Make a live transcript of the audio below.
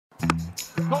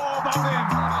Oh, that's in.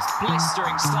 Most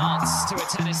blistering starts to a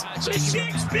tennis match. But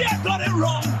Shakespeare got it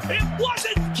wrong. It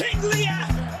wasn't King Lear.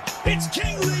 It's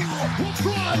King Lear.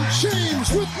 LeBron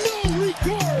James with no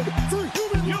regard for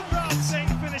human. Yuvraj Singh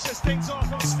finishes things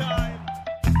off on style.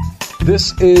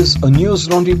 This is a News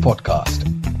Laundry podcast,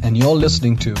 and you're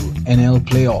listening to NL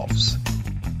Playoffs.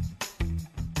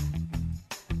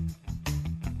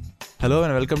 Hello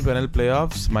and welcome to NL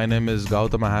Playoffs. My name is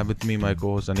Gautam. I have with me my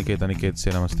co-host Aniket. Aniket,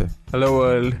 say namaste. Hello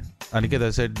world. Aniket,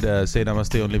 I said say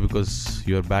namaste only because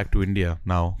you're back to India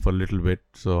now for a little bit.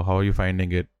 So how are you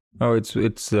finding it? Oh, it's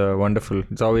wonderful.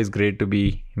 It's always great to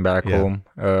be back home.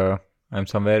 I'm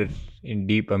somewhere in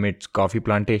deep amidst coffee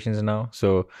plantations now,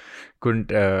 so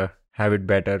couldn't have it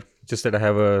better. Just that I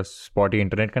have a spotty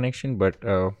internet connection, but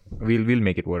we'll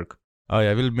make it work. Oh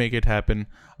yeah, we'll make it happen.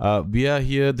 We are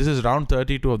here. This is round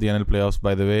 32 of the NL Playoffs,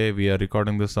 by the way. We are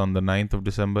recording this on the 9th of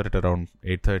December at around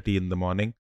 8:30 in the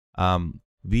morning.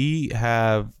 We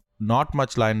have not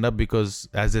much lined up because,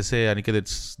 as they say, Aniket,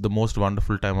 it's the most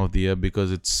wonderful time of the year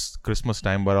because it's Christmas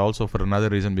time, but also for another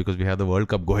reason because we have the World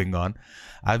Cup going on.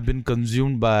 I've been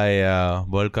consumed by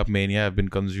World Cup mania. I've been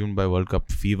consumed by World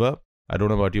Cup fever. I don't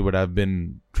know about you, but I've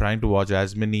been trying to watch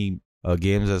as many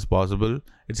games as possible.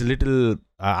 It's a little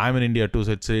I'm in India too,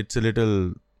 so it's a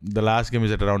little, the last game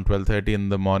is at around 12:30 in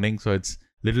the morning, so it's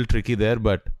a little tricky there,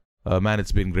 but man,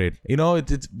 it's been great. You know,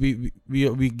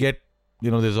 we get,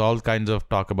 you know, there's all kinds of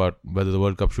talk about whether the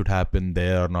World Cup should happen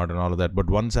there or not and all of that,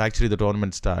 but once actually the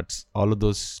tournament starts, all of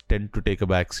those tend to take a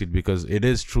backseat because it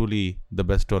is truly the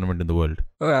best tournament in the world.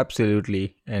 Oh,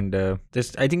 absolutely. And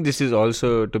I think this is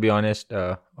also, to be honest,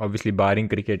 obviously barring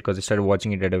cricket because I started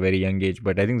watching it at a very young age,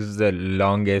 but I think this is the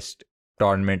longest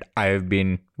tournament I've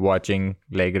been watching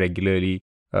like regularly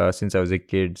since I was a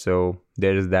kid. So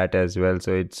there is that as well.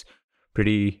 So it's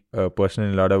pretty personal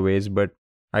in a lot of ways. But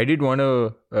I did want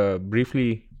to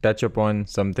briefly touch upon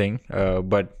something,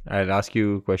 but I'll ask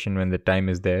you a question when the time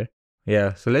is there.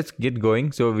 Yeah, so let's get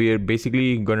going. So we're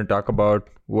basically going to talk about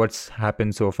what's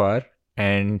happened so far,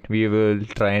 and we will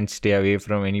try and stay away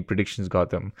from any predictions,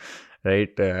 Gautam. Right?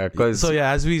 So yeah,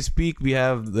 as we speak, we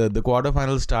have the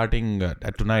quarterfinals starting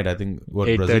at tonight. I think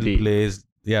Brazil plays.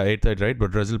 Yeah, 8:30, right? But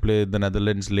Brazil play the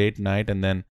Netherlands late night, and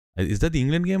then is that the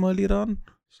England game earlier on?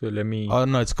 So let me. Oh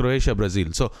no, it's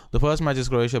Croatia-Brazil. So the first match is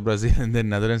Croatia-Brazil, and then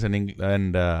Netherlands and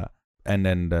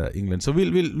England. So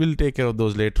we'll take care of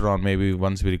those later on, maybe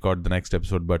once we record the next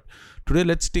episode. But today,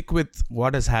 let's stick with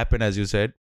what has happened, as you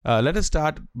said. Let us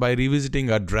start by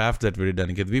revisiting our draft that we did,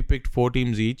 Aniket. We picked 4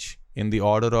 teams each in the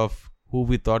order of who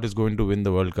we thought is going to win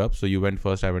the World Cup. So you went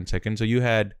first, I went second. So you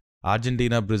had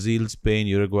Argentina, Brazil, Spain,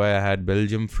 Uruguay. I had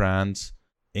Belgium, France,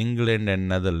 England, and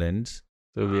Netherlands.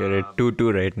 So we are at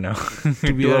 2-2 right now.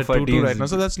 We are at 2-2 right now.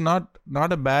 So that's not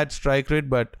a bad strike rate,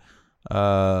 but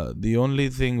the only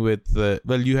thing with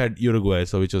you had Uruguay,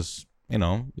 so which was, you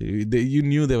know, you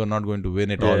knew they were not going to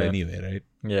win it all anyway, right?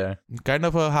 Yeah. Kind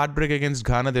of a heartbreak against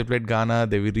Ghana. They played Ghana.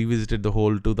 They revisited the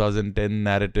whole 2010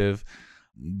 narrative.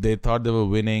 They thought they were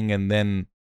winning, and then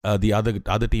the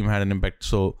other team had an impact.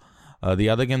 So the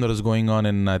other game that was going on,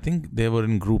 and I think they were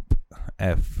in Group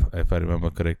F, if I remember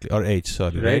correctly, or H,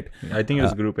 sorry, right? I think it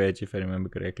was Group H, if I remember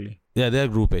correctly. Yeah, they're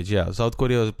Group H, yeah. South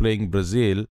Korea was playing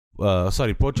Portugal.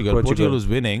 Portugal was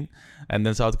winning, and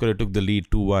then South Korea took the lead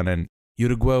 2-1, and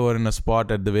Uruguay were in a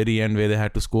spot at the very end where they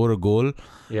had to score a goal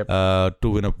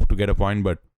to get a point,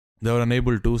 but they were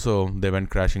unable to, so they went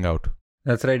crashing out.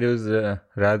 That's right. It was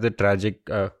rather tragic.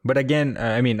 But again,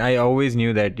 I mean, I always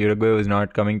knew that Uruguay was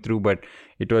not coming through, but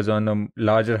it was on a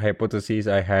larger hypothesis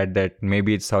I had that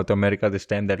maybe it's South America this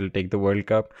time that will take the World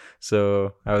Cup.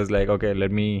 So I was like, okay,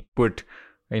 let me put,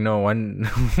 one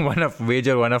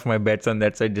of my bets on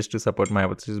that side just to support my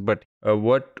hypothesis. But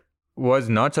what was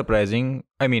not surprising,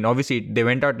 I mean, obviously they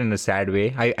went out in a sad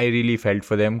way. I really felt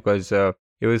for them because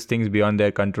it was things beyond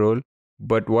their control.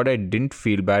 But what I didn't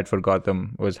feel bad for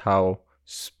Gotham was how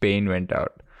Spain went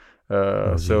out.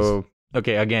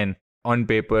 Okay, again, on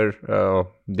paper,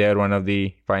 they're one of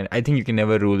the fine. I think you can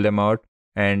never rule them out.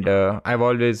 And I've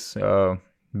always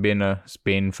been a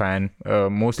Spain fan,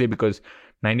 mostly because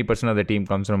 90% of the team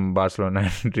comes from Barcelona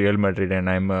and Real Madrid, and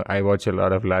I watch a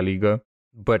lot of La Liga.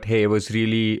 But hey, it was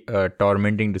really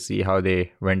tormenting to see how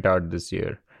they went out this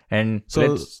year. And so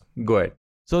let's go ahead.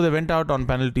 So they went out on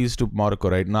penalties to Morocco,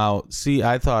 right? Now, see,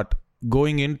 I thought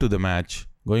going into the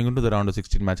round of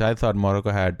 16 match, I thought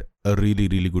Morocco had a really,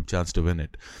 really good chance to win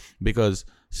it. Because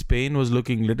Spain was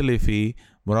looking little iffy.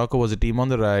 Morocco was a team on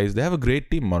the rise. They have a great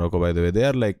team, Morocco, by the way. They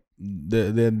are like,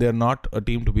 they're not a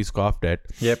team to be scoffed at.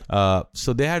 Yep.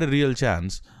 So they had a real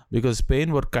chance because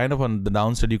Spain were kind of on the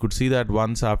downside. You could see that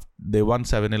once after they won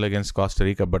 7-0 against Costa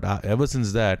Rica, but ever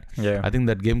since that, I think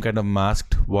that game kind of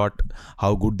masked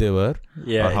how good they were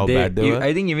or how bad they were.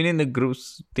 I think even in the group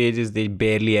stages, they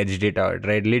barely edged it out,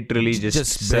 right? Literally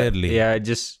just barely.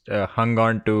 Just hung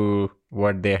on to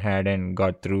what they had and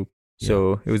got through.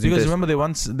 So it was because remember they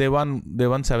won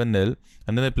 7-0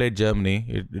 and then they played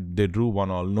Germany. They drew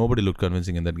 1-1. Nobody looked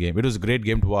convincing in that game. It was a great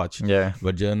game to watch. Yeah.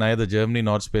 But neither Germany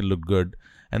nor Spain looked good.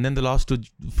 And then they lost to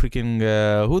freaking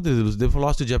who did they lose? They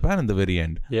lost to Japan in the very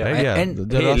end. Yeah. Right? And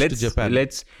they lost to Japan.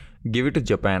 Let's give it to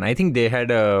Japan. I think they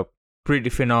had a pretty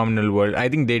phenomenal world. I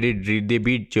think they did. They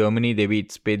beat Germany. They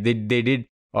beat Spain. They did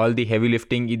all the heavy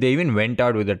lifting. They even went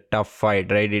out with a tough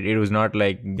fight. Right. It was not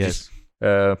like just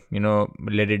let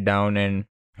it down. And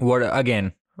what a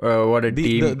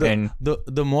team.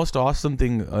 The most awesome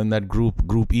thing in that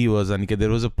group E was, Aniket, there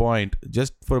was a point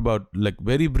just for about like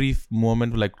very brief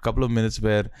moment, like a couple of minutes,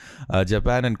 where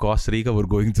Japan and Costa Rica were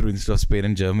going through instead of Spain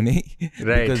and Germany.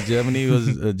 Right. Because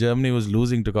Germany was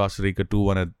losing to Costa Rica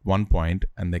 2-1 at one point,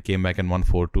 and they came back and won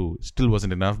 4-2. Still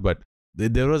wasn't enough, but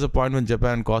there was a point when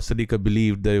Japan and Costa Rica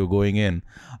believed they were going in.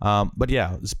 But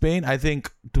yeah, Spain, I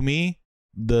think, to me,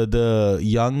 the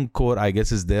young core, I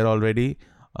guess, is there already.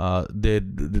 They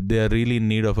are really in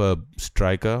need of a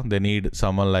striker. They need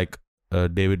someone like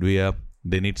David Villa.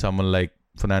 They need someone like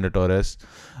Fernando Torres,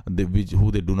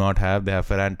 who they do not have. They have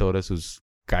Ferran Torres, who's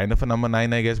kind of a number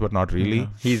 9, I guess, but not really.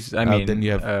 Then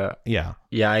you have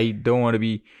I don't want to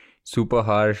be super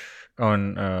harsh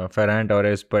on Ferran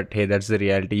Torres, but hey, that's the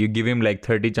reality. You give him like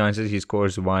 30 chances, he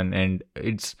scores 1, and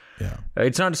it's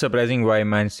not surprising why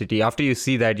Man City, after you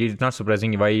see that, it's not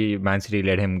surprising why Man City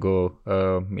let him go,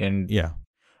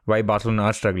 why Barcelona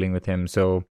are struggling with him.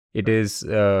 So it is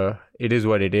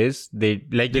what it is. They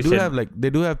do have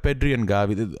Pedri and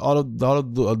Gavi. All of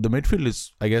the midfield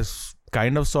is, I guess,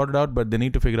 kind of sorted out, but they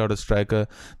need to figure out a striker.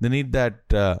 They need that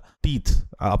teeth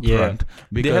up front,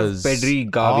 because they have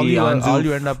Pedri, Gavi, all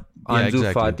you end up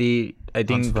Ansu Fati. I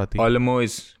think Olmo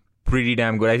is pretty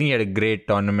damn good. I think he had a great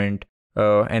tournament.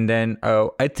 And then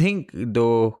I think,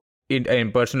 though,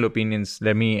 in personal opinions,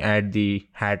 let me add the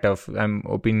hat of, I'm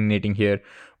opinionating here,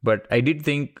 but I did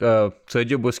think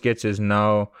Sergio Busquets is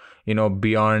now,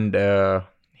 beyond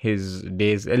his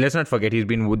days. Let's not forget, he's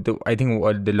been with one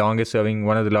of the longest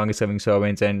serving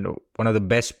servants and one of the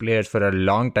best players for a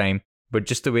long time. But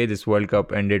just the way this World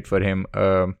Cup ended for him,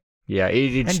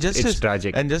 it's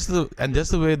tragic. And just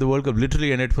the way the World Cup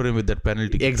literally ended for him with that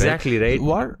penalty kick, exactly, right?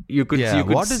 What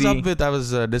is up with? I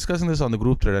was discussing this on the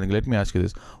group thread, and let me ask you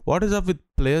this: what is up with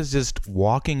players just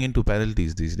walking into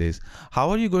penalties these days? How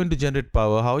are you going to generate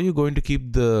power? How are you going to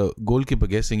keep the goalkeeper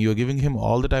guessing? You're giving him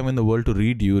all the time in the world to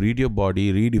read your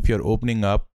body, read if you're opening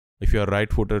up. If you're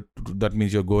right-footed, that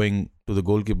means you're going to the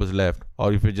goalkeeper's left.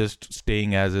 Or if you're just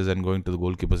staying as is and going to the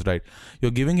goalkeeper's right. You're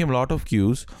giving him a lot of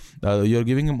cues. You're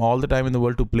giving him all the time in the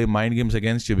world to play mind games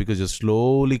against you, because you're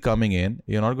slowly coming in.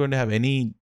 You're not going to have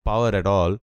any power at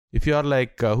all. If you're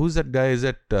like, who's that guy? Is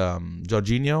that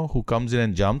Jorginho, who comes in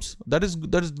and jumps? That is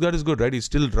good, right? He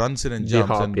still runs in and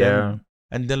jumps.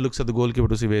 And then looks at the goalkeeper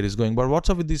to see where he's going. But what's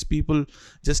up with these people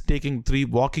just taking 3,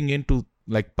 walking into,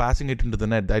 like passing it into the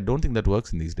net? I don't think that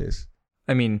works in these days.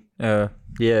 I mean,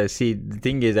 see, the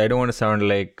thing is, I don't want to sound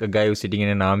like a guy who's sitting in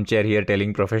an armchair here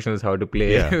telling professionals how to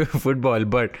play football,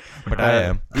 but I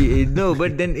am. No,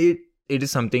 but then it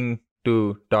is something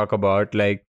to talk about,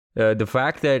 like the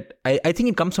fact that I think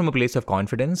it comes from a place of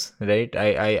confidence, right?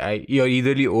 You're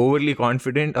either overly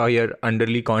confident or you're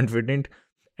underly confident.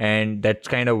 And that's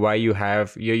kind of why you're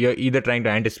either trying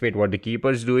to anticipate what the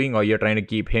keeper's doing, or you're trying to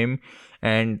keep him.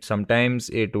 And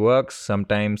sometimes it works,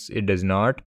 sometimes it does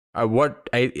not.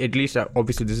 At least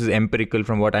obviously this is empirical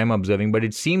from what I'm observing, but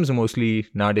it seems mostly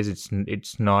nowadays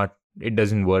it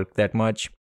doesn't work that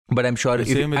much. But I'm sure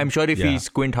if we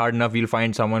squint hard enough, we'll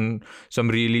find some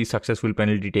really successful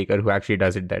penalty taker who actually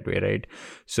does it that way, right?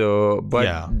 So,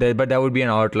 but that would be an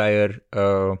outlier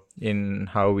in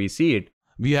how we see it.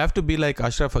 We have to be like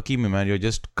Ashraf Hakimi, man. You're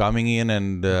just coming in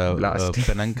and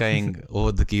penankaing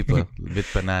over the keeper with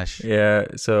panache. Yeah.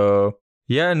 So,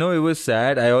 it was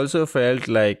sad. I also felt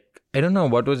like, I don't know,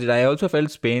 what was it? I also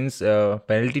felt Spain's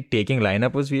penalty taking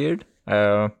lineup was weird.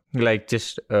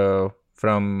 Just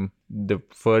from the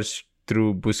first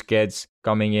through Busquets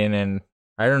coming in, and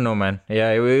I don't know, man.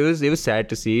 Yeah, it was sad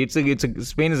to see.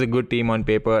 Spain is a good team on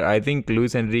paper. I think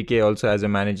Luis Enrique also as a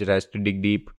manager has to dig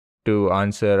deep to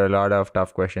answer a lot of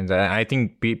tough questions. I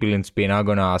think people in Spain are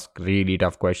going to ask really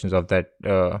tough questions of that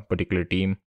particular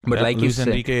team. But like Luis you said,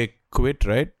 Enrique quit,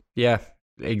 right? yeah,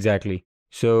 exactly.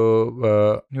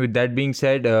 So with that being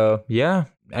said, yeah,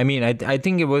 I mean, I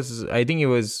think it was,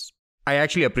 I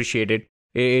actually appreciate it.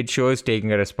 It shows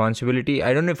taking a responsibility.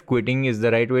 I don't know if quitting is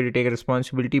the right way to take a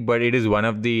responsibility, but it is one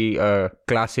of the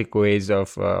classic ways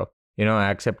of,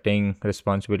 accepting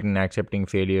responsibility and accepting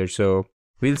failure. So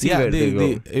we'll see where they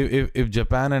go. If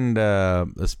Japan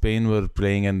and Spain were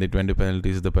playing and they went to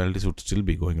penalties, the penalties would still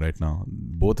be going right now.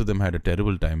 Both of them had a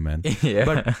terrible time, man. Yeah.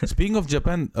 But speaking of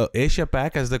Japan, Asia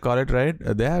Pac, as they call it, right?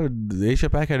 Asia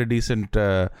Pac had a decent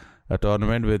a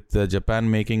tournament with Japan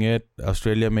making it,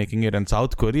 Australia making it, and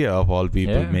South Korea of all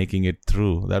people making it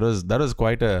through. That was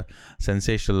quite a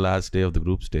sensational last day of the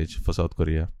group stage for South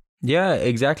Korea. Yeah,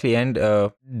 exactly. And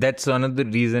that's another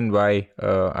reason why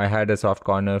I had a soft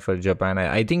corner for Japan.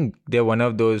 I think they're one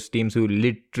of those teams who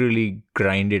literally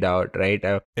grind it out, right?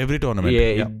 Every tournament.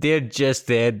 Yeah, they're just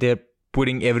there. They're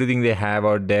putting everything they have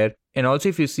out there. And also,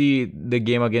 if you see the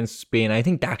game against Spain, I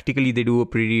think tactically they do a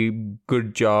pretty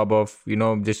good job of,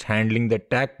 just handling the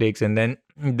tactics. And then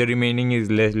the remaining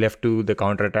is left to the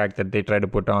counterattack that they try to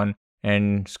put on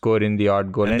and score in the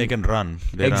odd goal. And they can run.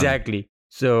 Exactly.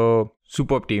 So,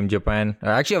 superb team, Japan.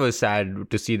 Actually, I was sad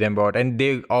to see them out. And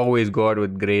they always go out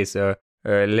with grace.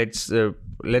 Let's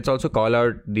also call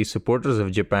out the supporters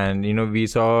of Japan. We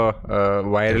saw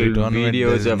viral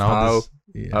videos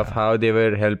of how they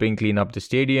were helping clean up the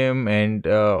stadium, and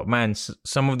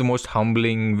some of the most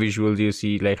humbling visuals you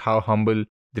see, like how humble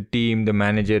the team, the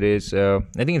manager is. I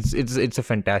think it's a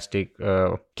fantastic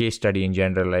case study in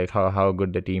general, like how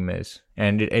good the team is,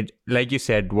 and it like you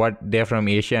said, what they're from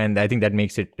Asia, and I think that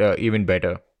makes it even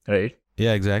better, right?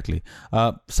 Yeah, exactly.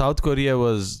 South Korea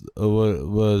was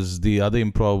the other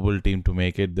improbable team to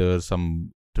make it. There were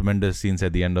some tremendous scenes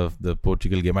at the end of the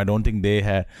Portugal game. I don't think they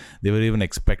were even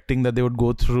expecting that they would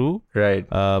go through. Right.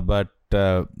 But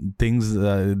things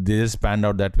they just panned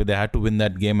out that way. They had to win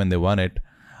that game and they won it,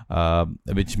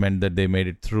 which meant that they made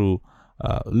it through.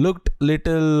 Looked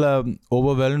little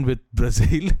overwhelmed with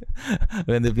Brazil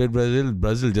when they played Brazil.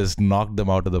 Brazil just knocked them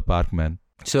out of the park, man.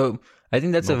 So I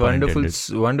think that's a wonderful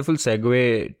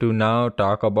segue to now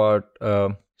talk about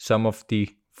some of the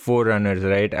forerunners,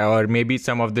 right? Or maybe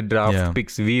some of the draft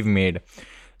picks we've made.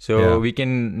 So we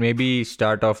can maybe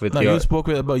start off with you spoke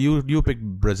about you picked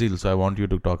Brazil, so I want you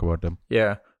to talk about them.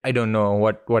 Yeah, I don't know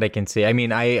what I can say. I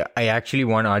mean, I actually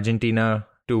want Argentina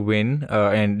to win,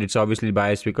 and it's obviously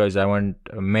biased because I want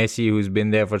Messi, who's been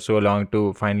there for so long,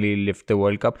 to finally lift the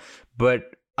World Cup. But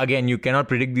again, you cannot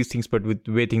predict these things, but with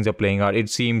the way things are playing out, it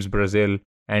seems Brazil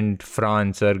and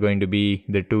France are going to be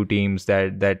the two teams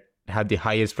that have the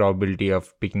highest probability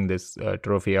of picking this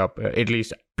trophy up, at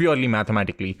least purely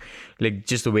mathematically, like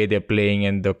just the way they're playing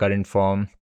and the current form.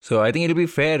 So I think it'll be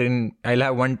fair, and I'll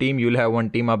have one team, you'll have one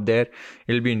team up there.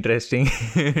 It'll be interesting.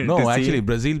 No, actually,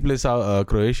 Brazil plays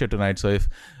Croatia tonight. So if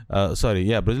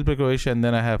Brazil play Croatia, and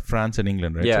then I have France and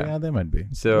England, right? Yeah, so, they might be.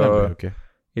 So okay.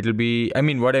 It'll be, I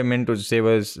mean, what I meant to say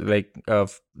was like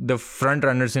the front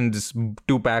runners in this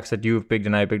two packs that you've picked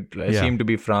and I picked seem to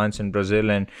be France and Brazil.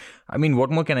 And I mean,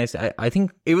 what more can I say? I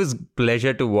think it was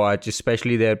pleasure to watch,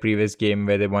 especially their previous game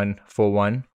where they won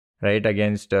 4-1, right?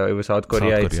 Against, it was South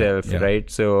Korea itself, right?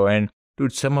 So, and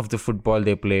dude, some of the football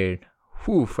they played,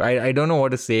 I don't know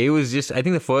what to say. It was just, I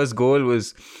think the first goal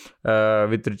was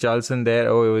with Richarlison there.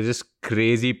 Oh, it was just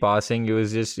crazy passing. It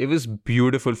was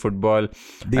beautiful football.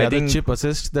 The other chip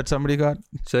assist that somebody got?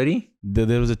 Sorry?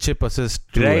 There was a chip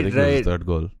assist too, right. It was the third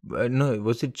goal. No,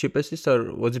 was it chip assist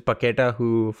or was it Paqueta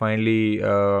who finally,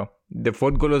 the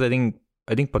fourth goal was I think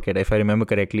Paqueta, if I remember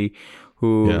correctly,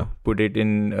 who put it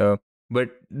in. But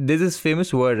there's this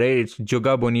famous word, right? It's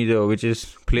joga bonito, which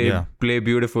is play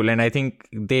beautiful. And I think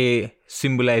they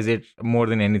symbolize it more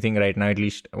than anything right now, at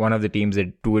least one of the teams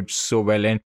that do it so well.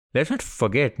 And let's not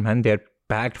forget, man, they're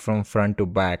packed from front to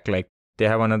back. Like, they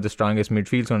have one of the strongest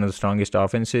midfields, one of the strongest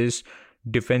offenses.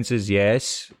 Defenses,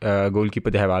 yes.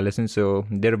 Goalkeeper, they have Alisson. So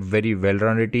they're a very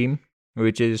well-rounded team,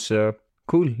 which is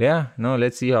cool. Yeah. No,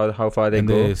 let's see how far they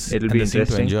go. It'll be interesting. They seem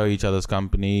to enjoy each other's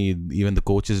company. Even the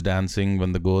coach is dancing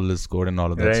when the goal is scored and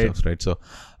all of that stuff, right? So,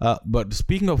 but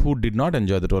speaking of who did not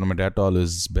enjoy the tournament at all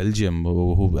is Belgium,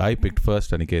 who I picked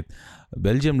first, Aniket.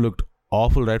 Belgium looked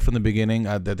awful right from the beginning.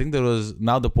 I think there was,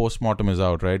 now the post-mortem is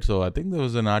out, right? So I think there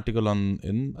was an article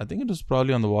I think it was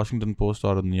probably on the Washington Post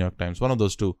or the New York Times, one of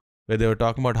those two, where they were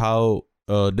talking about how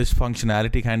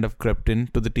dysfunctionality kind of crept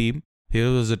into the team. here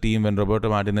was a team when Roberto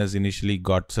Martinez initially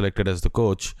got selected as the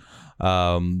coach.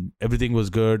 Everything was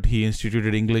good. He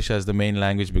instituted English as the main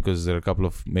language because there are a couple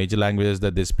of major languages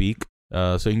that they speak.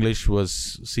 So English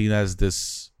was seen as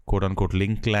this quote-unquote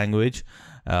link language.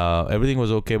 Everything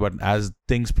was okay, but as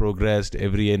things progressed,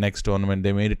 every next tournament,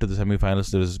 they made it to the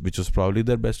semi-finals, which was probably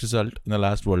their best result in the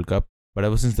last World Cup. But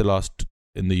ever since they lost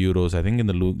in the Euros, I think in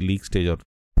the league stage or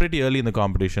pretty early in the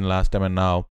competition last time and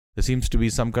now, there seems to be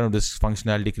some kind of this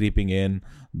functionality creeping in.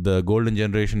 The golden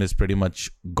generation is pretty much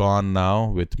gone now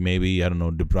with maybe, I don't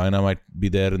know, De Bruyne might be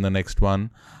there in the next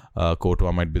one.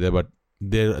 Courtois might be there, but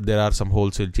there are some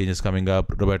wholesale changes coming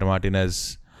up. Roberto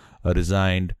Martinez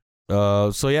resigned.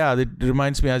 So yeah, it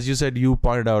reminds me, as you said, you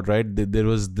pointed out, right? There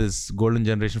was this golden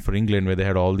generation for England where they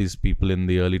had all these people in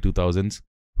the early 2000s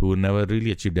who never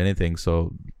really achieved anything.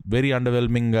 So very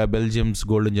underwhelming Belgium's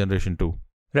golden generation too.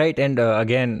 Right, and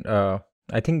again,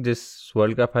 I think this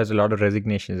World Cup has a lot of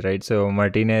resignations, right? So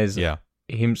Martinez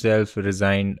himself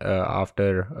resigned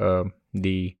after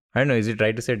the, I don't know, is it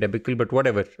right to say debacle, but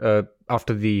whatever,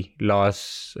 after the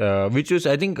loss, which was,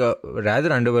 I think, a rather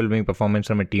underwhelming performance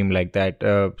from a team like that,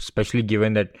 especially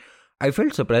given that I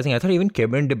felt surprising. I thought even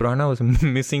Kevin De Bruyne was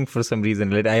missing for some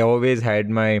reason. Like, I always had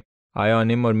my eye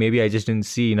on him, or maybe I just didn't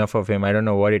see enough of him. I don't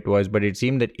know what it was, but it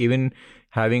seemed that even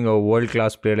having a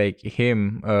world-class player like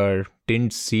him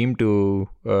didn't seem to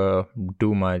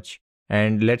do much.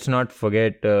 And let's not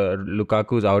forget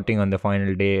Lukaku's outing on the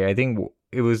final day. I think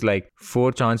it was like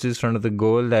 4 chances in front of the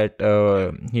goal that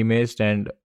he missed,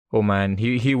 and oh man,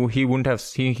 he wouldn't have.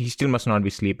 He still must not be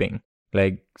sleeping.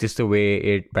 Like, just the way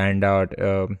it panned out,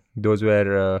 those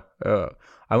were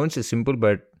I wouldn't say simple,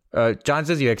 but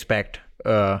chances you expect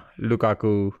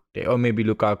Lukaku, or maybe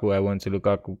Lukaku. I won't say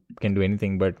Lukaku can do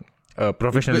anything, but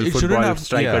professional football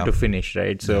striker to finish,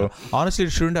 right? So honestly,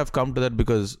 it shouldn't have come to that,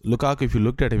 because Lukaku, if you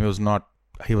looked at him,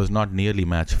 he was not nearly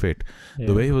match fit.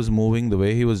 The way he was moving, the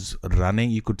way he was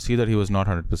running, you could see that he was not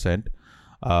 100%.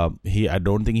 I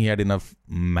don't think he had enough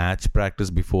match practice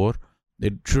before.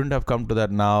 It shouldn't have come to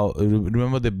that now.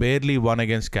 Remember, they barely won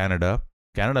against Canada.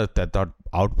 Canada, I thought,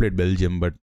 outplayed Belgium,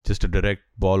 but just a direct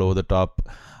ball over the top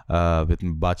with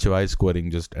Batshuayi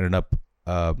scoring just ended up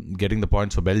getting the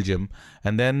points for Belgium.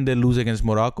 And then they lose against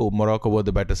Morocco. Morocco were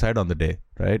the better side on the day,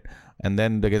 right? And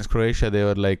then against Croatia, they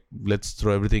were like, let's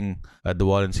throw everything at the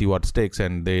wall and see what sticks.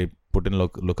 And they put in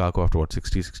Lukaku after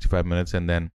 60, 65 minutes, and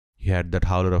then he had that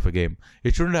howler of a game.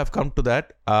 It shouldn't have come to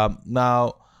that.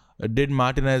 Now, did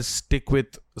Martinez stick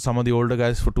with some of the older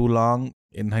guys for too long?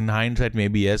 In hindsight,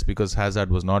 maybe yes, because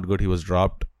Hazard was not good. He was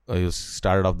dropped. He was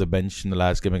started off the bench in the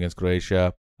last game against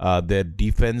Croatia. Their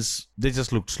defense, they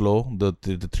just looked slow, the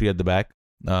three at the back.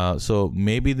 So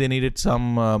maybe they needed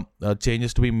some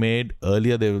changes to be made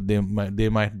earlier. They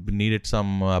might needed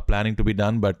some planning to be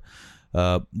done, but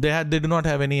they do not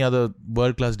have any other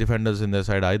world-class defenders in their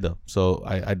side either. So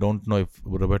I don't know if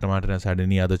Roberto Martinez had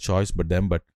any other choice but them,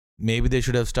 but maybe they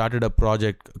should have started a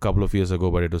project a couple of years ago,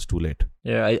 but it was too late.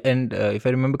 Yeah, and if I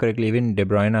remember correctly, even De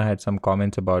Bruyne had some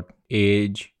comments about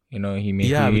age. You know,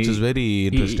 which is very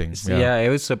interesting. It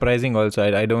was surprising also.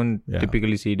 I don't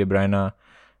typically see De Bruyne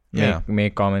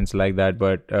make comments like that,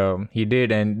 but he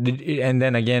did, and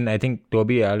then again, I think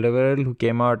Toby Alderweireld, who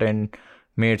came out and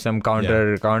made some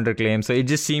counter claims. So it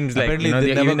just seems like, apparently,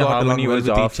 they never got along well with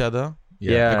each other.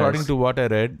 Yeah, according to what I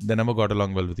read, they never got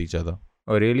along well with each other.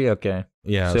 Oh really? Okay.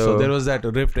 Yeah. So there was that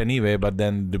rift anyway, but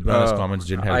then De Bruyne's comments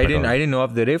didn't help. I didn't know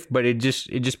of the rift, but it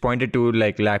just pointed to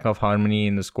like lack of harmony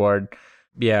in the squad.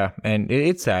 Yeah, and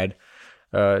it's sad.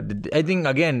 I think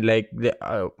again, like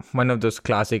one of those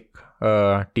classic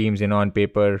teams, on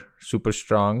paper, super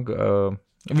strong.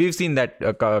 We've seen that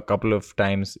a couple of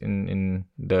times in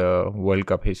the World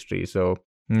Cup history, so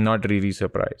not really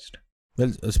surprised.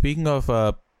 Well, speaking of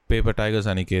paper tigers,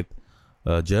 Aniket,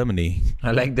 Germany.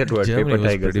 I like that word, Germany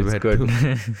paper tigers. It's good.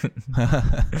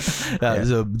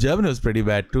 So Germany was pretty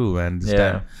bad too, man. This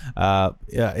time.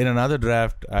 In another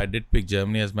draft, I did pick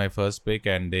Germany as my first pick,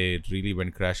 and they really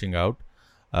went crashing out.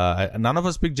 None of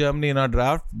us picked Germany in our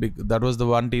draft. That was the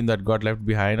one team that got left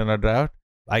behind in our draft.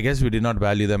 I guess we did not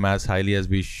value them as highly as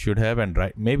we should have, and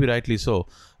maybe rightly so.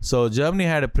 So Germany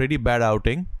had a pretty bad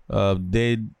outing.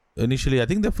 They initially, I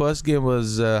think the first game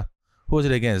was... who was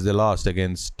it against? They lost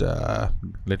against...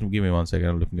 give me 1 second.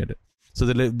 I'm looking at it. So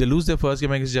they lose their first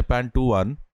game against Japan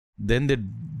 2-1. Then they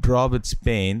draw with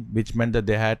Spain, which meant that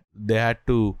they had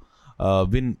to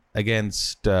win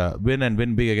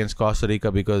big against Costa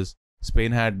Rica, because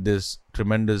Spain had this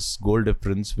tremendous goal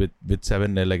difference with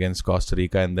 7-0 against Costa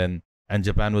Rica, and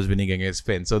Japan was winning against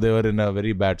Spain. So they were in a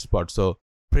very bad spot. So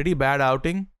pretty bad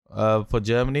outing for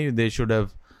Germany. They should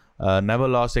have never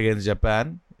lost against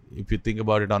Japan. if you think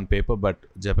about it on paper, but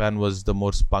Japan was the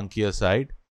more spunkier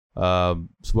side. So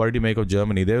what did you make of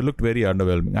Germany? They looked very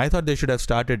underwhelming. I thought they should have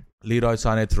started Leroy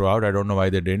Sané throughout. I don't know why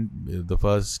they didn't. The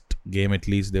first game at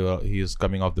least, he was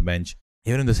coming off the bench.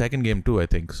 Even in the second game too, I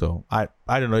think. So I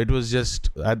don't know. It was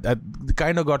just I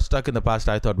kind of got stuck in the past,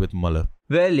 I thought, with Muller.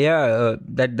 Well, yeah,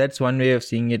 that's one way of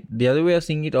seeing it. The other way of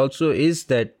seeing it also is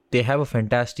that they have a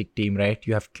fantastic team, right?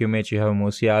 You have Kimmich, you have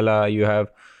Musiala, you have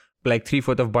like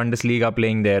 3/4 of Bundesliga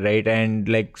playing there, right? And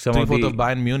like some 3/4 of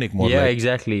Bayern Munich, more. Yeah, like.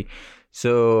 exactly.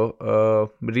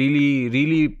 So really,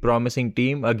 really promising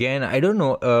team. Again, I don't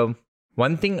know.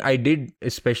 One thing I did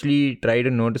especially try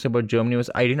to notice about Germany was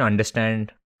I didn't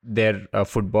understand their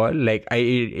football. Like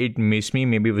it missed me.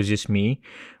 Maybe it was just me,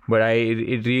 but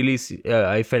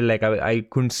I felt like I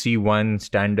couldn't see one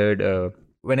standard.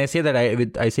 When I say that,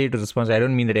 I say it to response. I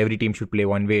don't mean that every team should play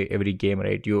one way every game,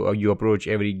 right? You approach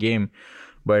every game,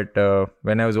 but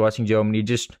when I was watching Germany, it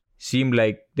just seemed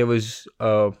like there was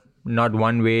not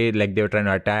one way. Like they were trying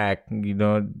to attack.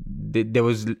 There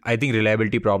was, I think,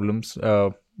 reliability problems.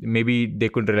 Maybe they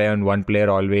could rely on one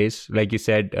player always, like you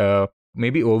said.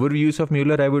 Maybe overuse of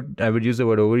Müller. I would use the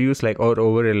word overuse, like, or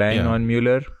over relying on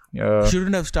Müller.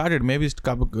 Shouldn't have started. Maybe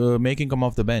making come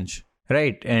off the bench.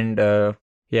 Right, and no,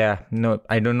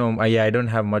 I don't know. I don't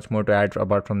have much more to add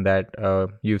apart from that.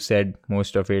 You've said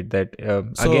most of it. That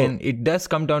again, it does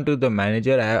come down to the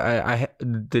manager.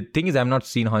 The thing is, I've not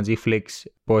seen Hansi Flick's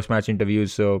post-match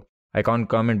interviews, so I can't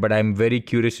comment. But I'm very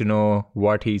curious to know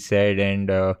what he said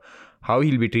and how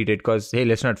he'll be treated, because hey,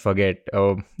 let's not forget,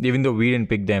 even though we didn't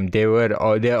pick them, they're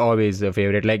always a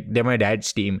favorite. Like, they're my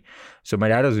dad's team, so my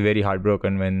dad was very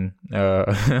heartbroken when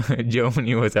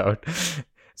Germany was out.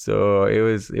 So it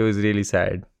was really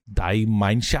sad. Die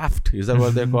Mineshaft, is that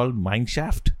what they're called?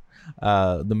 Mineshaft,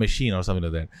 the machine or something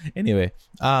like that. Anyway,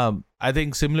 I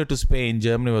think similar to Spain,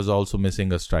 Germany was also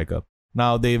missing a striker.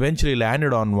 Now they eventually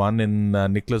landed on one in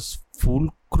Niklas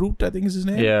Füllkrug, I think is his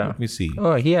name. Yeah. Let me see.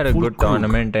 Oh, he had a good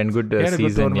tournament and good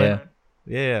season. Yeah,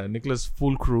 Niklas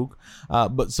Füllkrug.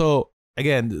 But so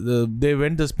again, they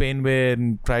went the Spain way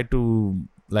and tried to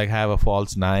like have a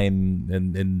false nine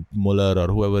in Muller or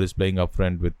whoever is playing up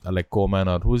front with like Koeman,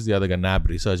 or who's the other guy,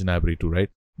 Serge Gnabry too, right?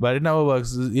 But it never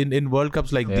works in World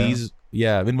Cups like these.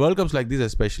 Yeah, in World Cups like these,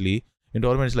 especially in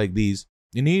tournaments like these,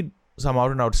 you need some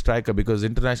out and out striker, because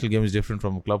international game is different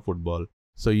from club football.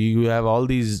 So you have all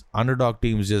these underdog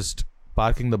teams just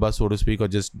parking the bus, so to speak, or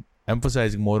just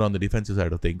emphasizing more on the defensive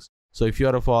side of things. So if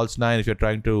you're a false nine, if you're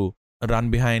trying to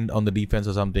run behind on the defense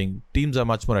or something, teams are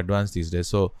much more advanced these days.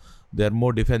 So they're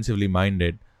more defensively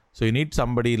minded. So you need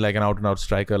somebody like an out and out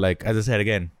striker. Like, as I said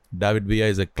again, David Villa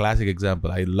is a classic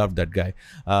example. I love that guy.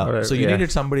 So you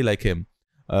needed somebody like him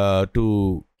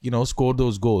to score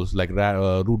those goals, like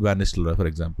Ruud van Nistelrooy, for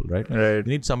example, right? You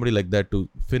need somebody like that to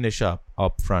finish up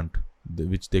front,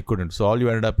 which they couldn't. So all you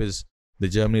ended up is the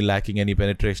Germany lacking any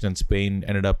penetration, and Spain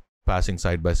ended up passing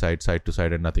side by side, side to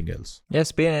side, and nothing else. Yeah,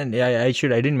 Spain, and I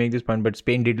didn't make this point, but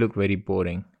Spain did look very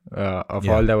boring. All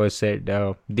that was said,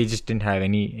 they just didn't have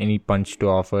any punch to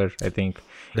offer, I think.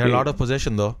 They had a lot of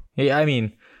possession though. Yeah, I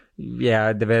mean,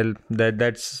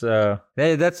 that's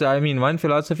one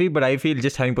philosophy, but I feel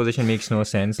just having possession makes no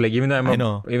sense. Like, even though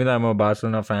I'm a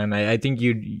Barcelona fan, I think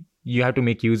you have to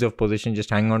make use of possession, just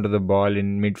hang on to the ball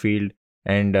in midfield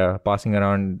and passing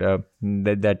around.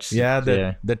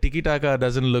 The tiki-taka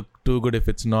doesn't look too good if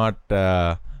it's not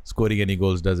scoring any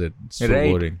goals, does it? It's so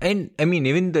boring. And I mean,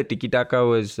 even the tiki-taka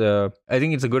was, I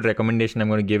think it's a good recommendation I'm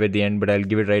going to give at the end, but I'll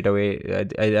give it right away.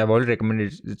 I've already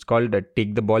recommended it. It's called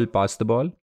Take the Ball, Pass the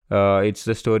Ball. It's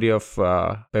the story of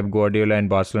Pep Guardiola and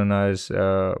Barcelona's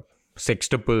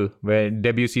sextuple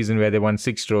debut season where they won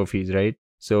 6 trophies, right?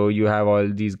 So you have all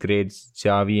these greats,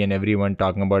 Xavi and everyone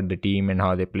talking about the team and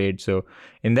how they played. So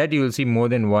in that you will see more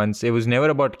than once. It was never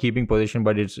about keeping possession,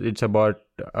 but it's about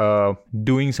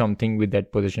doing something with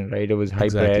that position, right? It was high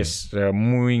press,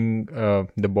 moving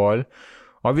the ball.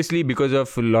 Obviously, because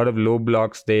of a lot of low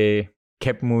blocks, they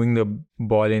kept moving the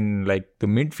ball in like the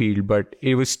midfield, but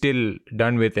it was still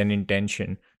done with an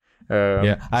intention.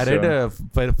 I read a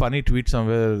funny tweet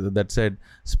somewhere that said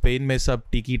Spain mein sab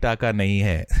tiki taka nahi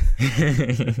hai.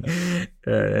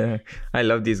 I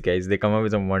love these guys. They come up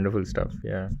with some wonderful stuff.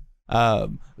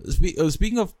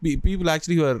 Speaking of people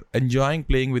actually who are enjoying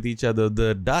playing with each other,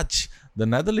 the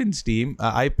Netherlands team,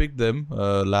 I picked them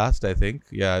last, I think.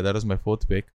 Yeah, that was my 4th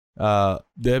pick.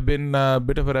 They've been a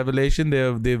bit of a revelation.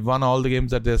 They've won all the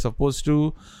games that they're supposed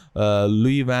to.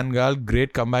 Louis van Gaal,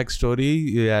 great comeback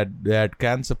story. He had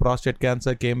cancer, prostate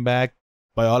cancer, came back.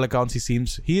 By all accounts,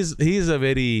 he is a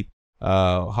very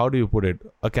how do you put it?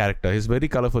 A character. He's a very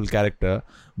colorful character,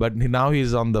 but now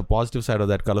he's on the positive side of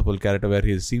that colorful character where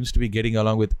he seems to be getting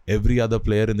along with every other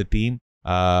player in the team.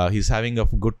 He's having a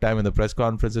good time in the press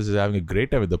conferences. He's having a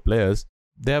great time with the players.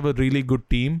 They have a really good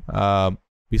team.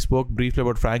 We spoke briefly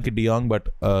about Frankie de Jong, but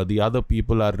the other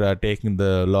people are taking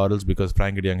the laurels because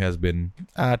Frankie de Jong has been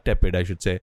tepid, I should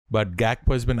say. But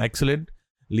Gakpo has been excellent.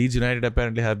 Leeds United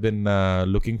apparently have been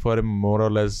looking for him, more or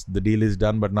less. The deal is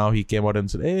done, but now he came out and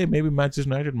said, hey, maybe Manchester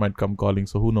United might come calling,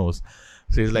 so who knows?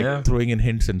 So he's throwing in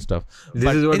hints and stuff.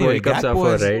 This is what World Cups are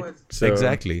for, right? So,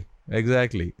 Exactly.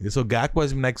 So Gakpo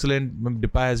has been excellent.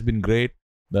 Depay has been great.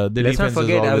 Let's not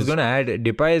forget, I was going to add,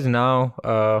 Depay is now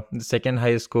the second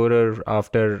highest scorer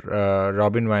after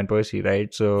Robin Van Persie,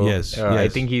 right? So yes. I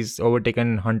think he's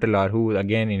overtaken Huntelaar, who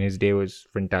again in his day was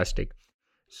fantastic.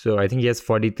 So I think he has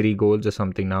 43 goals or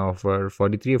something now, for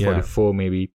 43 or 44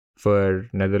 maybe for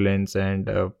Netherlands, and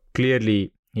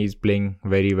clearly he's playing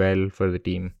very well for the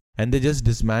team. And they just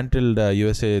dismantled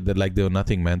USA like they were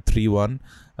nothing, man. 3-1.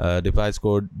 Depay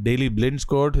scored. Daley Blind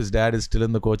scored. His dad is still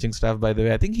in the coaching staff, by the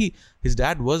way. I think his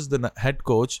dad was the head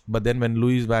coach, but then when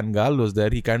Louis van Gaal was there,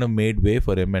 he kind of made way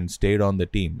for him and stayed on the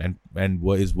team and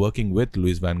is working with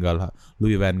Louis van Gaal,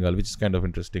 which is kind of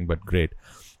interesting but great.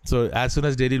 So as soon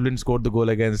as Daley Blind scored the goal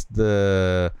against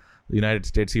the United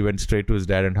States, he went straight to his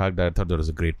dad and hugged. I thought that was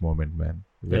a great moment, man.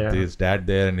 With his dad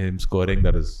there and him scoring,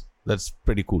 that's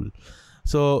pretty cool.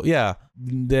 So yeah,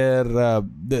 they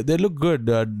look good.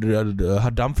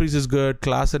 Dumfries is good.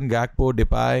 Klaassen, Gakpo,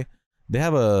 Depay. They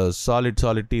have a solid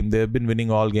team. They've been winning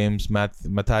all games.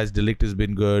 Matthijs de Ligt has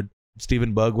been good.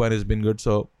 Steven Bergwijn has been good.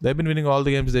 So they've been winning all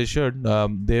the games they should.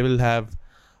 They will have.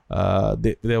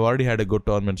 They've already had a good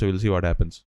tournament, so we'll see what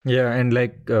happens. Yeah, and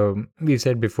like we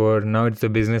said before, now it's the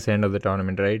business end of the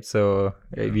tournament, right? So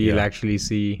we'll actually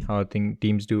see how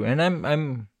teams do, and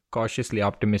I'm cautiously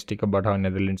optimistic about how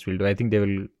Netherlands will do. I think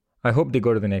I hope they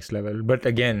go to the next level. But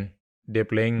again, they're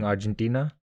playing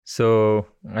Argentina, so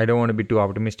I don't want to be too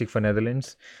optimistic for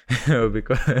Netherlands,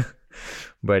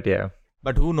 but yeah.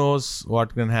 But who knows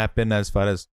what can happen as far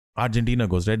as Argentina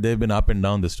goes, right? They've been up and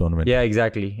down this tournament. Yeah,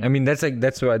 exactly. I mean, that's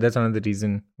another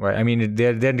reason why. I mean,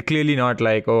 they're clearly not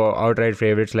like outright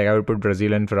favorites. Like I would put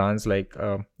Brazil and France. Like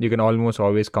you can almost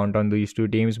always count on these two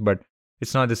teams, but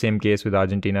it's not the same case with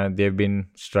Argentina. They've been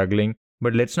struggling.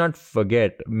 But let's not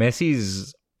forget,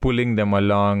 Messi's pulling them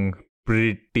along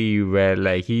pretty well.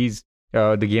 Like he's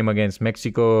the game against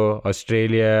Mexico,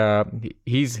 Australia.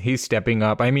 He's stepping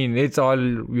up. I mean, it's all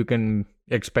you can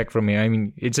expect from him. I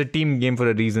mean, it's a team game for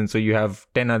a reason. So you have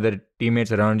 10 other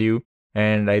teammates around you,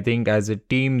 and I think as a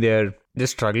team they're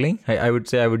just struggling. I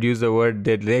would use the word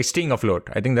they're staying afloat.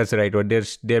 I think that's the right word.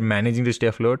 They're managing to stay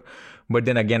afloat. But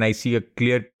then again, I see a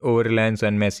clear over-reliance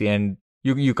on Messi, and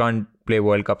you can't play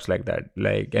World Cups like that.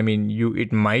 Like, I mean,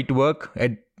 it might work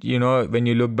at when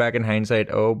you look back in hindsight.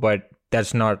 But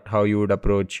that's not how you would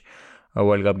approach a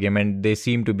World Cup game, and they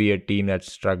seem to be a team that's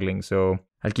struggling. So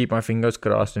I'll keep my fingers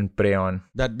crossed and pray on.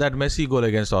 That Messi goal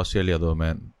against Australia, though,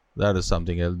 man, that is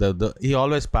something else. He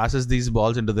always passes these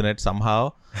balls into the net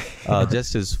somehow.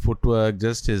 Just his footwork,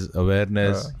 just his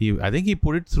awareness. I think he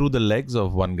put it through the legs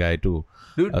of one guy too.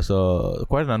 Dude, so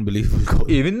quite an unbelievable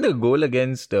goal. Even the goal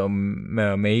against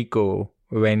Mexico,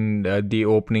 when the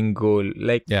opening goal,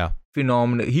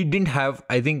 phenomenal. He didn't have,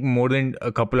 I think, more than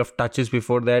a couple of touches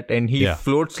before that, and he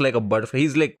floats like a butterfly.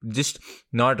 He's like just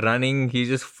not running, he's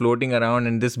just floating around,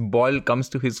 and this ball comes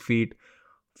to his feet.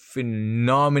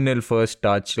 Phenomenal first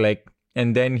touch,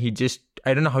 and then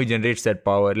I don't know how he generates that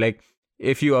power. Like,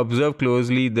 if you observe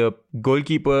closely, the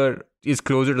goalkeeper is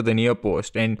closer to the near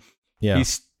post, and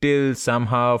he's still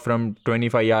somehow from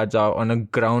 25 yards out on a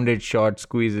grounded shot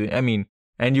squeezing. I mean,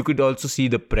 and you could also see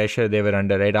the pressure they were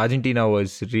under, right? Argentina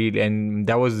was really, and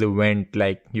that was the vent.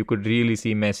 Like, you could really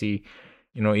see Messi,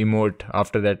 emote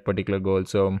after that particular goal.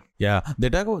 So yeah, they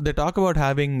talk about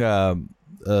having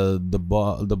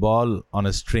the ball on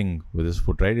a string with his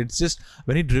foot, right? It's just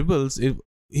when he dribbles,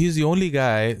 he's the only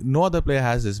guy. No other player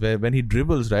has this. Where when he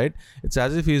dribbles, right, it's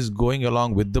as if he's going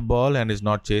along with the ball and is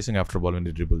not chasing after the ball when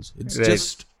he dribbles. It's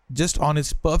right.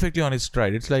 just perfectly on his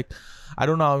stride. It's like, I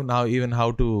don't know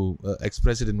how to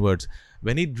express it in words.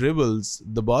 When he dribbles,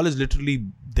 the ball is literally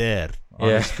there on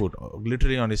his foot,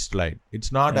 literally on his slide.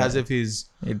 It's not as if he's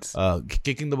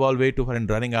kicking the ball way too far and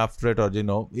running after it, or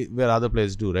where other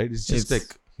players do, right? It's just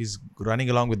like he's running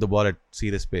along with the ball at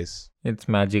serious pace. It's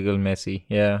magical, Messi.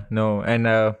 Yeah, no, and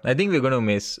I think we're going to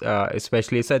miss,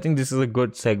 especially. So I think this is a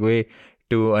good segue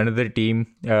to another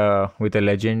team with a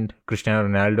legend, Cristiano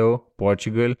Ronaldo,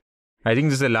 Portugal. I think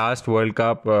this is the last World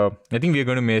Cup. I think we're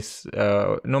going to miss,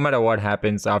 no matter what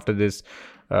happens after this.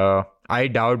 I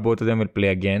doubt both of them will play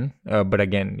again. But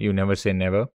again, you never say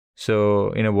never.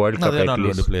 So in a World Cup, they're at not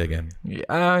least, going to play again.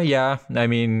 Yeah. I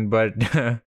mean, but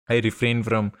I refrain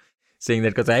from saying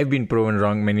that because I've been proven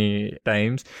wrong many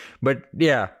times. But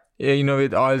yeah,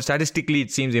 with all statistically,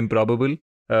 it seems improbable.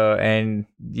 And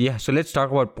yeah, so let's talk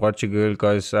about Portugal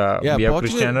because we have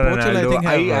Cristiano Ronaldo.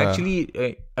 I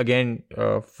actually, again,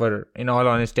 in all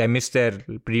honesty, I missed their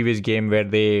previous game where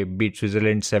they beat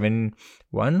Switzerland 7-1,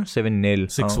 7-0.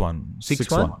 6-1.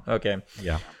 6-1? Okay.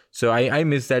 Yeah. So I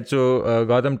missed that. So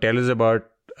Gautam, tell us about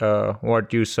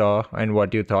what you saw and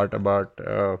what you thought about.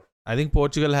 I think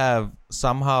Portugal have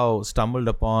somehow stumbled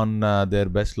upon their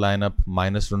best lineup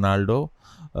minus Ronaldo.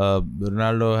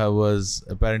 Ronaldo was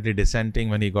apparently dissenting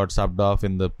when he got subbed off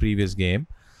in the previous game.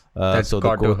 That's so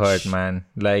got to hurt, man.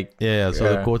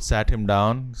 The coach sat him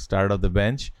down, started off the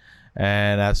bench,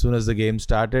 and as soon as the game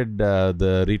started,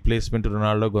 the replacement to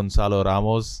Ronaldo, Gonçalo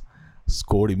Ramos,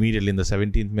 scored immediately in the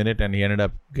 17th minute, and he ended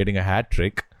up getting a hat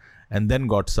trick, and then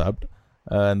got subbed,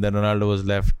 and then Ronaldo was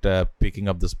left picking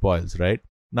up the spoils. Right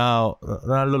now,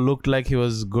 Ronaldo looked like he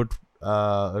was good.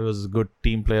 It was a good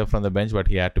team player from the bench, but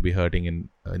he had to be hurting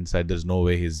inside. There's no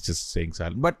way he's just staying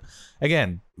silent. But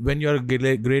again, when you're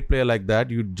a great player like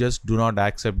that, you just do not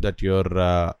accept that your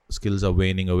skills are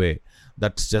waning away.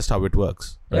 That's just how it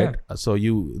works, right? Yeah. So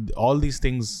all these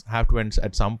things have to end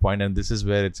at some point, and this is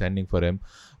where it's ending for him.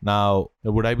 Now,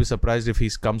 would I be surprised if he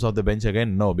comes off the bench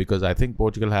again? No, because I think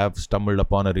Portugal have stumbled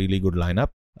upon a really good lineup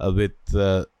with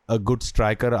a good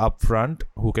striker up front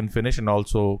who can finish and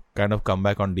also kind of come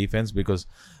back on defense, because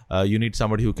you need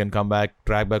somebody who can come back,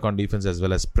 track back on defense as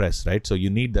well as press, right? So you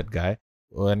need that guy,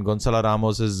 and Gonçalo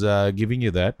Ramos is giving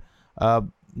you that.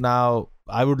 Now,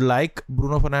 I would like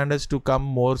Bruno Fernandes to come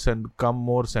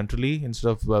more centrally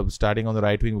instead of starting on the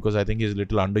right wing, because I think he's a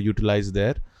little underutilized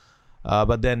there.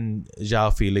 But then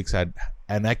João Felix had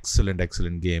an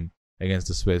excellent game against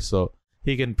the Swiss, so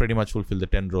he can pretty much fulfill the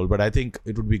 10 role. But I think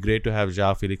it would be great to have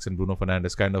João Felix and Bruno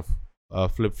Fernandes kind of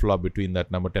flip-flop between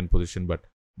that number 10 position. But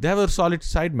they have a solid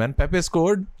side, man. Pepe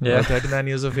scored, 39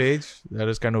 years of age. That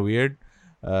is kind of weird.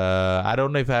 I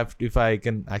don't know if I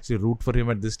can actually root for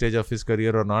him at this stage of his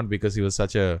career or not, because he was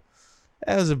a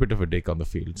bit of a dick on the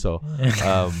field. So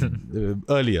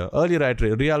earlier at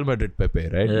Real Madrid, Pepe,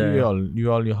 right? Yeah.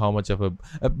 You all knew how much of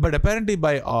but apparently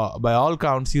by all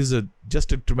counts, he's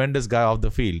just a tremendous guy off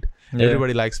the field. Yeah.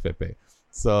 Everybody likes Pepe.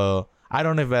 So I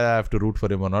don't know if I have to root for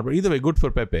him or not, but either way, good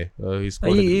for Pepe. He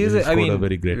scored a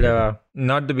very great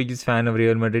not the biggest fan of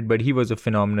Real Madrid, but he was a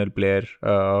phenomenal player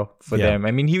for them.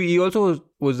 I mean, he also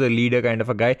was a leader kind of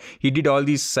a guy. He did all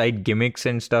these side gimmicks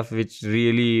and stuff, which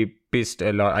really pissed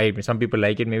a lot. Some people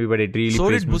like it maybe, but it really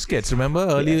pissed did Busquets, remember?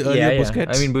 Earlier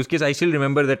Busquets? I mean, Busquets, I still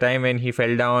remember the time when he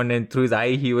fell down and through his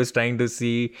eye, he was trying to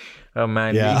see a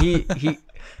man. Yeah. He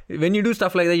when you do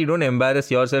stuff like that, you don't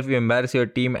embarrass yourself, you embarrass your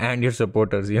team and your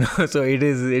supporters, so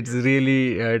it's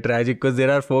really tragic, because there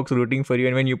are folks rooting for you,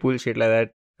 and when you pull shit like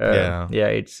that,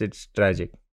 it's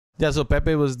tragic. Yeah, so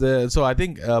Pepe was there. So I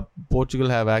think Portugal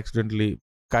have accidentally,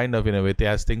 kind of in a way,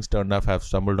 as things turned up, have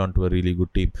stumbled onto a really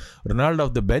good team. Ronaldo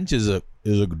off the bench is a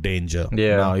danger.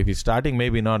 Yeah. Now, if he's starting,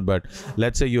 maybe not, but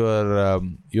let's say you're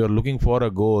looking for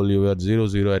a goal, you were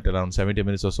 0-0 at around 70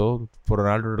 minutes or so, for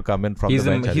Ronaldo to come in from the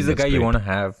bench. He's the guy you want to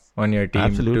have on your team.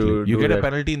 Absolutely. You get a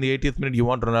penalty in the 80th minute, you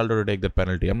want Ronaldo to take that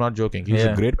penalty. I'm not joking. He's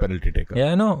a great penalty taker.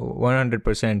 Yeah, no,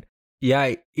 100%.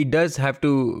 Yeah, it does have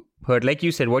to hurt. Like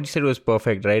you said, what you said was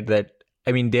perfect, right? That,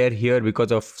 I mean, they're here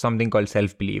because of something called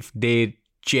self-belief. They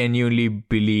genuinely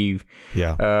believe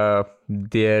they're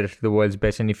the world's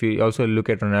best. And if you also look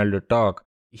at Ronaldo talk,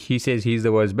 he says he's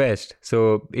the world's best.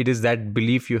 So it is that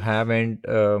belief you have, and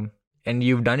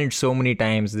you've done it so many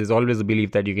times. There's always a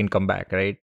belief that you can come back,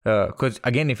 right? Because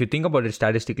again, if you think about it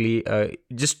statistically,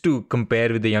 just to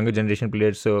compare with the younger generation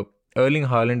players, so Erling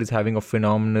Haaland is having a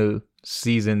phenomenal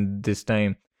season this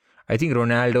time. I think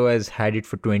Ronaldo has had it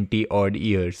for 20 odd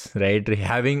years, right?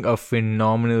 Having a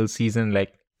phenomenal season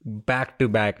like back to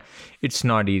back, it's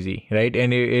not easy, right?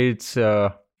 And it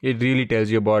really tells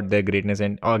you about their greatness.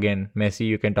 And again, Messi,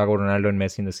 you can talk about Ronaldo and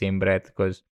Messi in the same breath,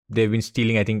 because they've been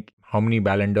stealing, I think, how many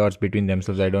Ballon d'Ors between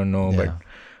themselves, I don't know, but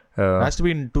has to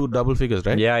be in 2 double figures,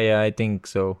 right? Yeah, I think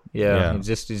so. Yeah. It's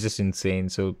just insane.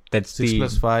 So that's 6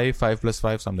 plus 5, 5 plus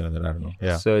 5, something like that. I don't know.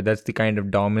 Yeah. So that's the kind of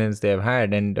dominance they've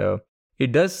had, and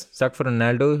it does suck for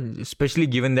Ronaldo, especially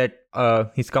given that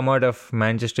he's come out of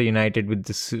Manchester United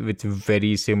with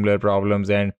very similar problems,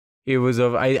 and it was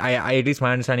at least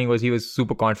my understanding was he was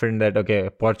super confident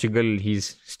that Portugal,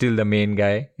 he's still the main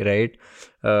guy, right?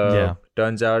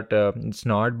 Turns out it's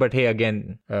not. But hey,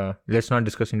 again, let's not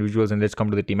discuss individuals and let's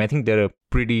come to the team. I think they're a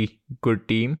pretty good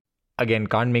team. again,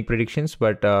 can't make predictions,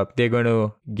 but they're going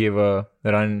to give a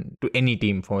run to any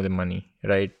team for the money,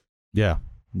 right? Yeah,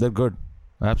 they're good.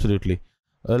 Absolutely.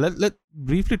 Let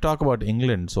briefly talk about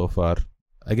England so far.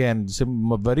 Again,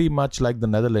 very much like the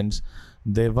Netherlands,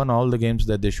 they won all the games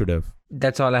that they should have.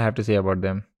 That's all I have to say about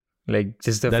them. Like,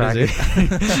 just the That fact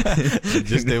is it.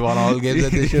 Just they won all games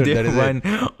that they should. they That is won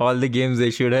it. all the games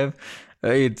they should have.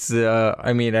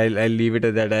 I mean, I'll leave it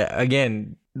at that.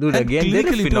 Again, they're a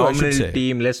clinically too, I should phenomenal say.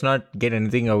 team. Let's not get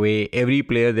anything away. Every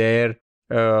player there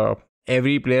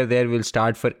will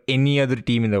start for any other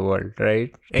team in the world,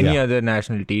 right? Any Yeah. other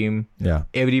national team. Yeah.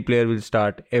 Every player will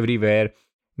start everywhere,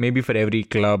 maybe for every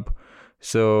club.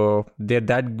 So they're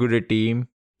that good a team.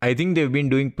 I think they've been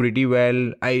doing pretty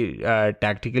well,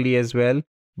 tactically as well.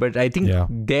 But I think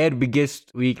their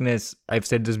biggest weakness, I've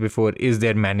said this before, is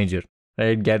their manager,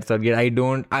 right? Gareth Southgate. I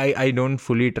don't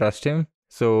fully trust him.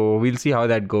 So we'll see how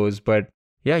that goes. But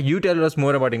yeah, you tell us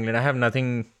more about England. I have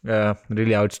nothing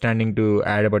really outstanding to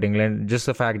add about England. Just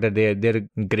the fact that they're a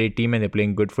great team and they're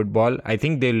playing good football. I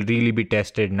think they'll really be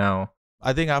tested now.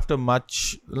 I think after a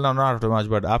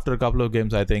couple of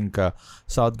games, I think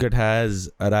Southgate has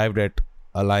arrived at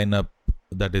a lineup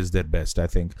that is their best. I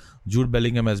think Jude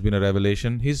Bellingham has been a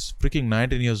revelation. He's freaking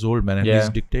 19 years old, man, and he's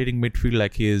dictating midfield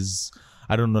like he is,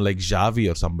 I don't know, like Xavi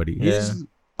or somebody. He's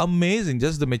amazing.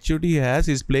 Just the maturity he has.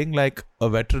 He's playing like a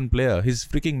veteran player. He's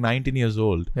freaking 19 years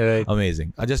old. Right.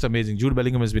 Amazing. Just amazing. Jude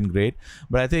Bellingham has been great.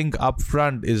 But I think up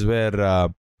front is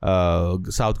where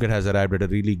Southgate has arrived at a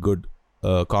really good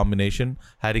combination.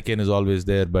 Harry Kane is always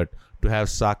there, but to have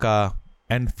Saka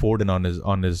and Foden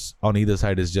on either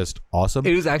side is just awesome.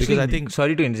 It was actually, I think,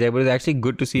 sorry to interject, but it was actually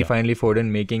good to see finally Foden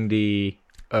making the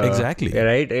exactly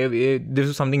right. This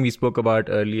is something we spoke about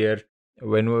earlier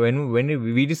when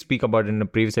we did speak about in the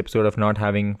previous episode of not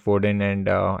having Foden, and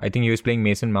I think he was playing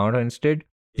Mason Mount instead.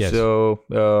 Yes. So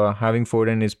having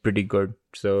Foden is pretty good.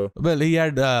 So he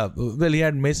had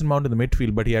Mason Mount in the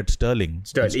midfield, but he had Sterling.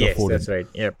 instead of yes, Foden. that's right.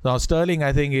 Yep. Now Sterling,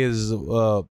 I think, is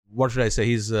what should I say?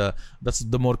 He's that's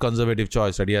the more conservative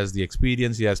choice, right? He has the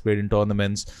experience. He has played in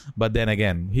tournaments, but then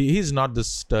again, he's not the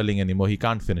Sterling anymore. He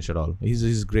can't finish at all.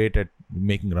 He's great at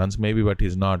making runs, maybe, but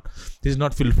he's not Phil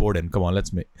Foden. Come on,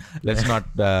 let's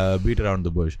not beat around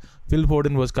the bush. Phil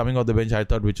Foden was coming off the bench. I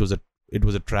thought it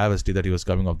was a travesty that he was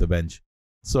coming off the bench.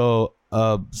 So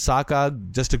Saka,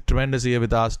 just a tremendous year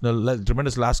with Arsenal.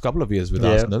 Tremendous last couple of years with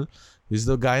Arsenal. He's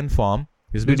the guy in form.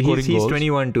 He's been scoring goals. He's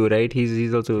 21 too, right?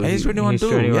 He's also he's 21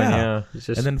 too. 21, yeah.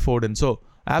 And then Foden. So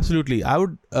absolutely, I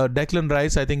would Declan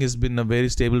Rice, I think, has been a very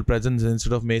stable presence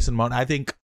instead of Mason Mount. I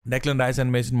think Declan Rice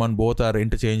and Mason Mount both are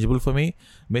interchangeable for me.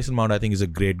 Mason Mount, I think, is a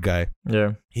great guy.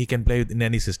 Yeah, he can play in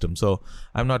any system. So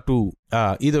I'm not too.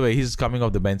 Either way, he's coming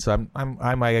off the bench. So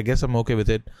I guess I'm okay with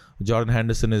it. Jordan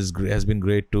Henderson has been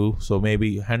great too. So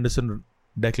maybe Henderson,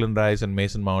 Declan Rice, and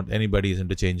Mason Mount. Anybody is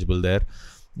interchangeable there.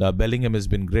 Bellingham has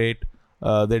been great.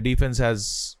 Their defense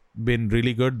has been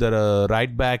really good. Their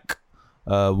right back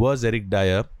was Eric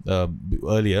Dyer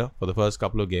earlier for the first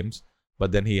couple of games,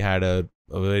 but then he had a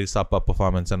very subpar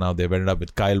performance, and now they've ended up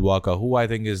with Kyle Walker, who I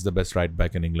think is the best right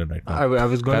back in England right now. I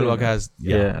was going. Kyle Walker has.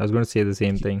 Yeah, I was going to say the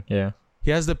same thing. Yeah,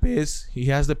 he has the pace. He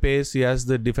has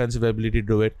the defensive ability to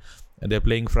do it. And they're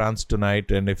playing France tonight,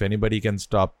 and if anybody can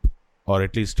stop or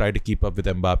at least try to keep up with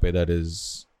Mbappe, that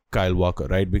is Kyle Walker,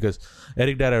 right? Because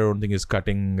Eric Dyer, I don't think, is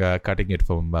cutting it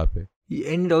for Mbappe.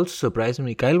 And it also surprised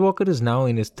me. Kyle Walker is now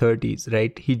in his 30s,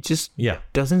 right? He just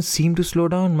doesn't seem to slow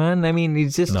down, man. I mean,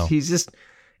 he's just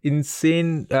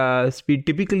insane speed.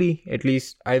 Typically, at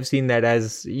least I've seen that,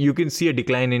 as you can see a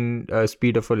decline in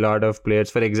speed of a lot of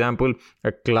players. For example,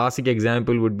 a classic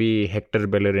example would be Hector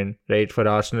Bellerin, right? For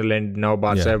Arsenal, and now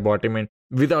Barca have bought him, and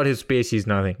without his pace, he's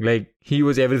nothing. Like, he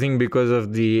was everything because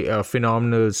of the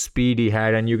phenomenal speed he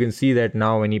had, and you can see that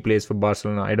now when he plays for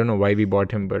Barcelona. I don't know why we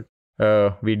bought him, but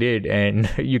we did, and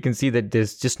you can see that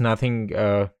there's just nothing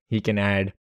he can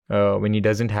add when he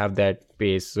doesn't have that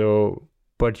pace. So,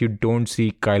 but you don't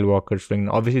see Kyle Walker swing.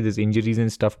 Obviously, there's injuries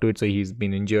and stuff to it, so he's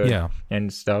been injured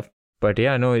and stuff. But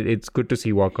yeah, no, it's good to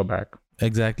see Walker back.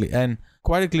 Exactly, and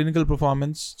quite a clinical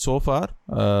performance so far.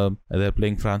 They're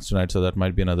playing France tonight, so that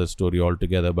might be another story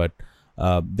altogether. But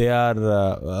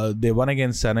they won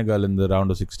against Senegal in the round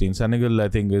of 16. Senegal, I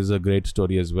think, is a great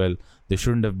story as well. They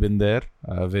shouldn't have been there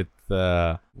with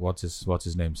what's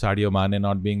his name, Sadio Mane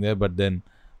not being there, but then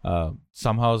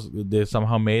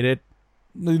somehow made it.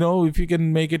 You know, if you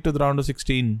can make it to the round of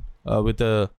 16 with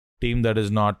a team that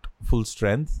is not full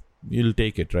strength, you'll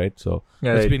take it, right? So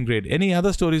it's been great. Any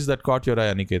other stories that caught your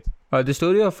eye, Aniket? The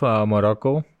story of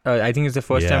Morocco. I think it's the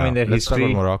first time in their history. Let's talk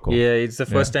about Morocco. Yeah, it's the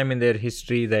first time in their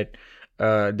history that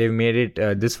they've made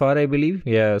it this far, I believe.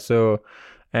 Yeah. So,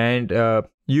 and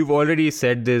you've already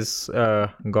said this,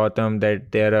 Gautam,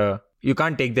 that you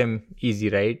can't take them easy,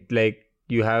 right? Like,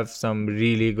 you have some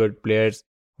really good players.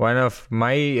 One of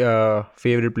my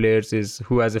favorite players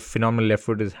who has a phenomenal left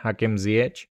foot is Hakim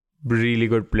Ziyech. Really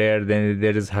good player. Then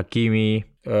there is Hakimi.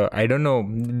 I don't know.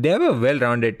 They have a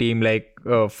well-rounded team, like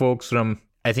folks from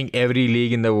I think every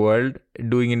league in the world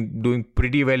doing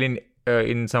pretty well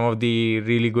in some of the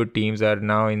really good teams are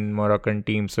now in Moroccan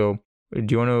teams. So do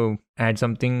you want to add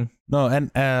something? No,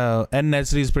 and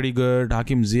Nesri is pretty good.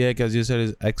 Hakim Ziyech, as you said,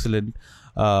 is excellent.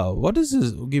 What is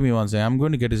his? Give me one second. I'm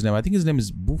going to get his name. I think his name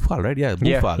is Boufal, right? Yeah,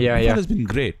 Boufal. Boufal has been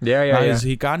great.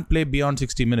 He can't play beyond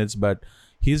 60 minutes, but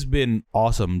he's been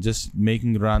awesome. Just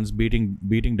making runs, beating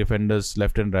defenders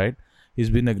left and right. He's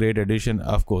been a great addition.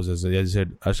 Of course, as I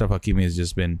said, Ashraf Hakimi has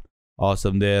just been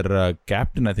awesome. Their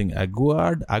captain, I think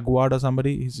Aguard or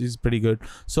somebody, he's pretty good.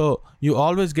 So you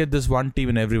always get this one team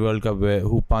in every World Cup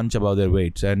who punch above their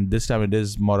weights, and this time it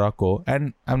is Morocco.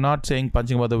 And I'm not saying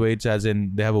punching above the weights as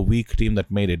in they have a weak team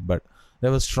that made it, but they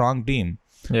have a strong team.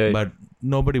 Yeah. But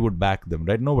nobody would back them,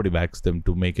 right? Nobody backs them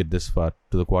to make it this far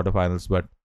to the quarterfinals. But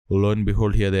lo and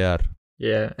behold, here they are.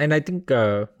 Yeah, and I think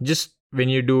just when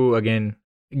you do, again,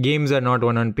 games are not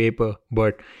won on paper,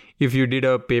 but if you did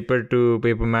a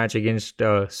paper-to-paper match against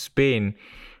Spain,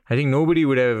 I think nobody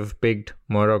would have picked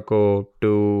Morocco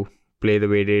to play the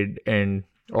way they did, and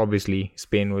obviously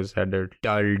Spain had a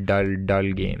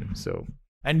dull game. So,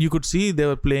 and you could see they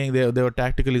were playing. They were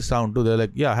tactically sound too. They're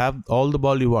like, yeah, have all the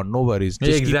ball you want, no worries.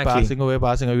 Just keep passing away.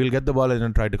 We'll get the ball and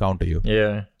then try to counter you.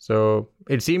 Yeah. So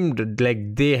it seemed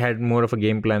like they had more of a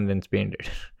game plan than Spain did.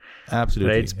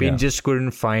 Absolutely. Right. Spain just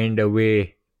couldn't find a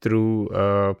way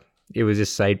through. It was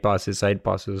just side passes.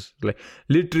 Like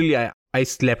literally, I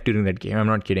slept during that game. I'm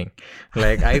not kidding.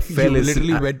 Like I fell asleep.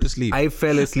 Literally went to sleep. I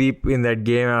fell asleep in that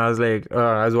game. And I was like,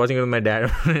 I was watching it with my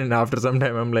dad, and after some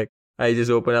time, I'm like, I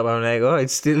just opened up. I'm like, oh,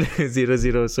 it's still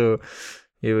 0-0. So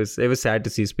it was sad to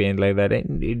see Spain like that.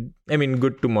 And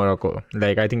good to Morocco.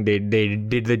 Like I think they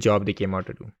did the job they came out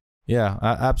to do. Yeah,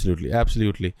 absolutely.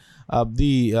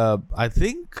 I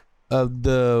think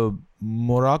the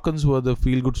Moroccans were the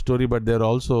feel-good story, but they're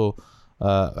also,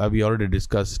 we already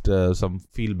discussed some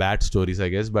feel-bad stories, I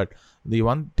guess. But the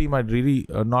one team I'd really,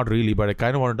 not really, but I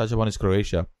kind of want to touch upon is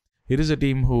Croatia. It is a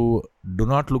team who do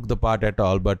not look the part at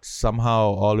all, but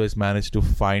somehow always manage to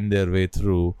find their way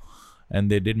through. And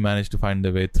they did manage to find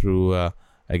their way through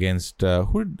against,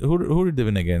 who did they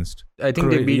win against? I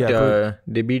think they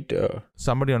beat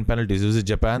somebody on penalties. Was it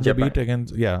Japan? They beat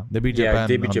against, they beat Japan.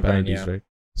 They beat Japan, penalties, right?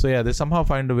 So yeah, they somehow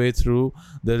find a way through.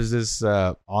 There is this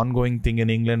ongoing thing in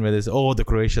England where there's, the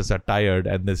Croatians are tired,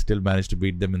 and they still manage to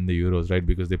beat them in the Euros, right?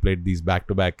 Because they played these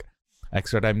back-to-back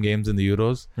extra time games in the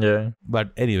Euros. Yeah.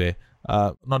 But anyway,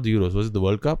 not the Euros. Was it the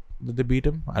World Cup that they beat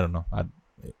them? I don't know.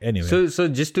 Anyway. So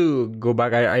just to go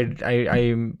back,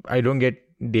 I don't get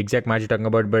the exact match you're talking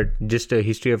about, but just a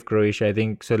history of Croatia. I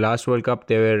think so. Last World Cup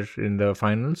they were in the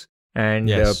finals. And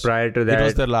prior to that, it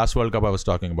was their last World Cup I was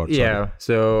talking about. Yeah,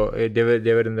 so they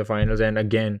were in the finals, and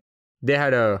again, they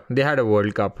had a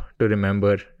World Cup to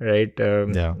remember, right?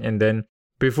 And then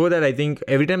before that, I think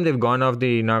every time they've gone off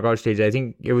the knockout stage, I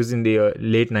think it was in the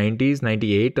late 90s,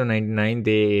 98 or 99.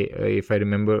 They, if I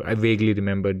vaguely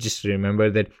remember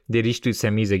that they reached to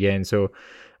semis again. So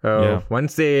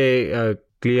once they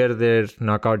clear their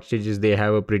knockout stages, they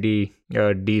have a pretty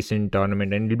decent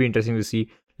tournament, and it'll be interesting to see.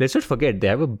 Let's not forget, they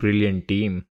have a brilliant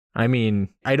team. I mean,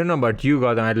 I don't know about you,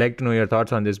 Gautam. I'd like to know your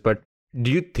thoughts on this, but do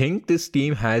you think this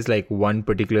team has like one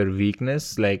particular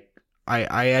weakness? Like,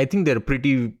 I think they're a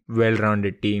pretty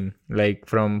well-rounded team. Like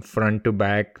from front to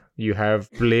back, you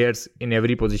have players in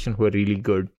every position who are really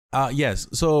good. Yes.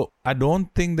 So I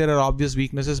don't think there are obvious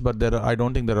weaknesses, but I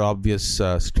don't think there are obvious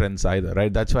strengths either,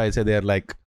 right? That's why I say they're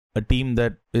like a team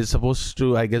that is supposed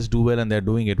to, I guess, do well, and they're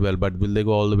doing it well. But will they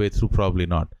go all the way through? Probably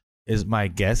not, is my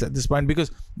guess at this point,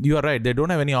 because you are right, they don't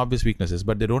have any obvious weaknesses,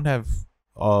 but they don't have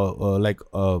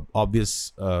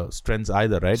obvious strengths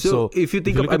either, right? So if you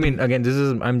think again,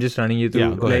 I'm just running you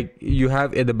through, like you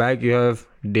have at the back, you have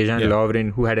Dejan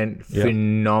Lovren, who had a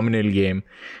phenomenal game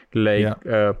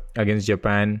against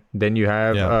Japan. Then you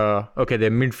have the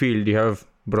midfield, you have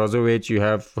Brozovic, you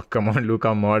have Luka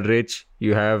Modric,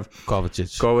 you have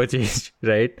Kovacic,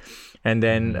 right? And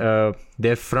then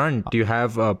their front, you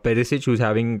have Perisic, who's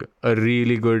having a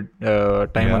really good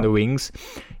time on the wings.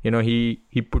 You know, he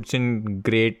puts in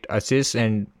great assists,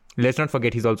 and let's not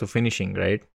forget he's also finishing,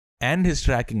 right? And his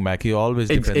tracking back, he always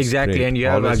defends exactly. Great. And you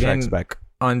have again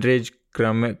Andrej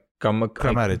Kramaric.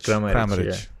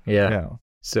 Yeah.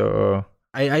 So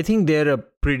I think they're a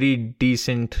pretty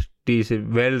decent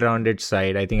decent, well-rounded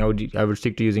side. I think I would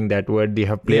stick to using that word. They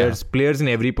have players in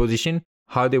every position.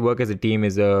 How they work as a team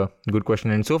is a good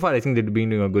question. And so far, I think they've been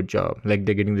doing a good job. Like,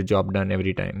 they're getting the job done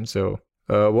every time. So,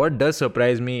 what does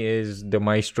surprise me is the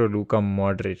maestro Luka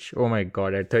Modric. Oh my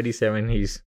God, at 37,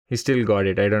 he's still got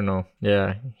it. I don't know.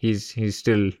 Yeah, he's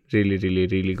still really, really,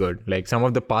 really good. Like, some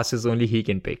of the passes only he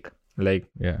can pick. Like,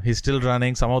 yeah, he's still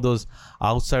running. Some of those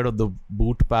outside of the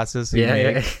boot passes he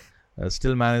makes,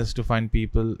 still manages to find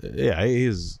people. Yeah,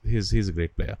 he's a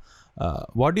great player.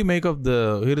 What do you make of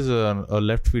here is a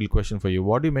left field question for you.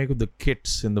 What do you make of the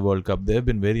kits in the World Cup? They've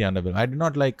been very underwhelming. I do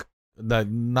not like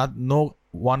no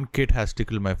one kit has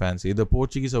tickled my fancy. The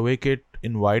Portuguese away kit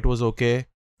in white was okay.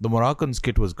 The Moroccan's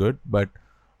kit was good, but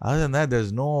other than that,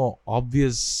 there's no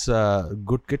obvious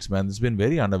good kits, man. It's been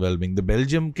very underwhelming. The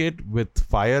Belgium kit with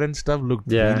fire and stuff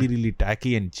looked really, really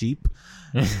tacky and cheap.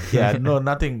 Yeah, no,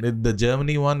 nothing. The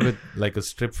Germany one with like a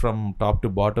strip from top to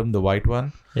bottom, the white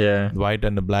one. Yeah. The white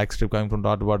and the black strip coming from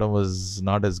top to bottom was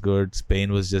not as good.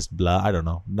 Spain was just blah. I don't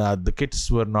know. The kits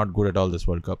were not good at all this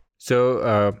World Cup.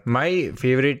 So, my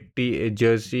favorite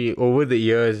jersey over the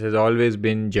years has always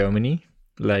been Germany.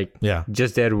 Like,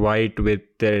 just their white with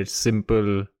their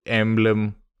simple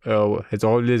emblem has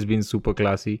always been super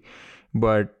classy.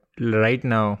 But right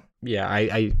now,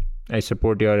 I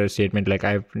support your statement. Like,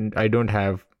 I don't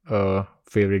have a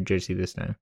favorite jersey this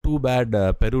time. Too bad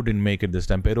Peru didn't make it this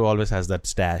time. Peru always has that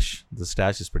stash. The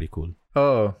stash is pretty cool.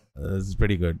 Oh. It's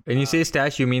pretty good. When you say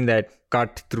stash, you mean that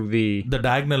cut through the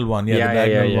diagonal one. The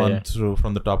diagonal one through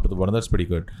from the top to the bottom. That's pretty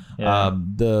good. Yeah.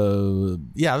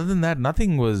 Other than that,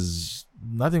 nothing was.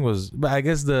 But I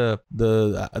guess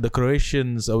the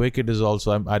Croatians away kit is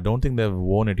also. I don't think they've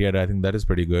worn it yet. I think that is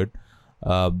pretty good.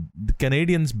 The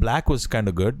Canadians black was kind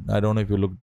of good. I don't know if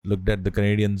you looked at the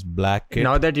Canadians black kit.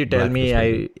 Now that you tell me,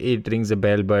 it rings a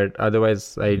bell, but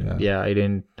otherwise I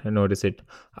didn't notice it.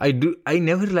 I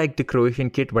never liked the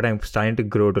Croatian kit, but I'm starting to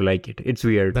grow to like it. It's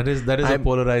weird. That is a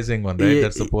polarizing one, right?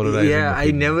 That's a polarizing. Yeah,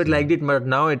 opinion. I never liked it, but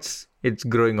now it's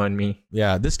growing on me.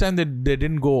 Yeah, this time they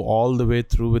didn't go all the way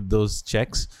through with those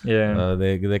checks. Yeah,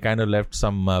 they kind of left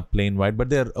some plain white,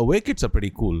 but their away kits are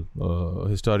pretty cool,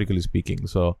 historically speaking.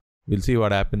 So we'll see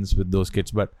what happens with those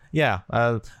kits. But yeah,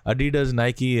 Adidas,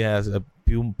 Nike,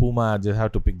 Puma just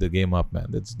have to pick the game up, man.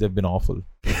 They've been awful.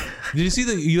 Did you see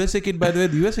the USA kit, by the way?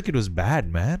 The USA kit was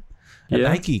bad, man. And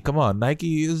Nike, come on.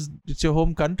 Nike it's your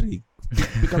home country.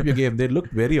 Pick up your game. They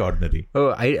looked very ordinary. Oh,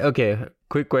 okay.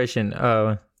 Quick question.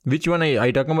 Which one are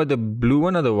you talking about? The blue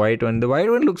one or the white one? The white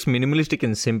one looks minimalistic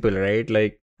and simple, right?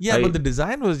 Like, but the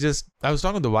design was just... I was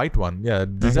talking about the white one. Yeah, the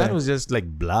design was just like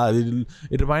blah.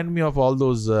 It reminded me of all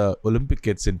those Olympic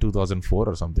kits in 2004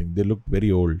 or something. They looked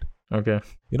very old. Okay.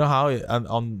 You know how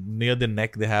on near the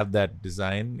neck they have that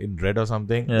design in red or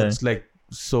something? Yeah. It's like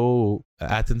so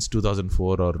Athens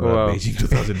 2004 or Beijing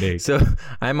 2008. So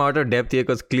I'm out of depth here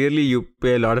because clearly you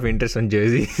pay a lot of interest on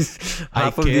jerseys.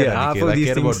 I care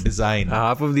about design.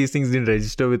 Half of these things didn't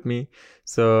register with me.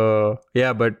 So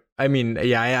yeah, but I mean,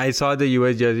 I saw the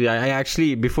US jersey. I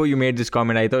actually, before you made this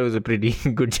comment, I thought it was a pretty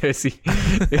good jersey.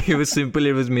 It was simple.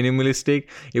 It was minimalistic.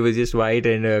 It was just white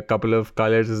and a couple of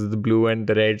colors, the blue and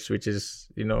the reds, which is,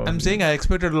 I'm saying I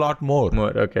expected a lot more.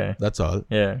 Okay. That's all.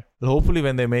 Yeah. Hopefully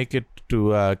when they make it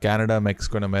to Canada,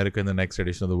 Mexico and America in the next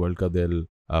edition of the World Cup, they'll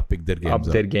pick their games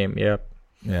up. Their game, yeah.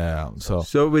 Yeah.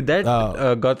 So with that,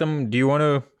 Gautam, do you want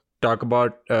to talk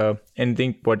about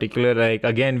anything particular? Like,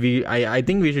 again, I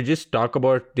think we should just talk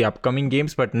about the upcoming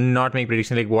games, but not make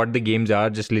predictions like what the games are.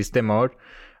 Just list them out.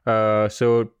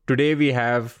 So today we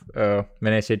have,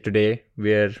 when I say today,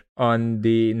 we're on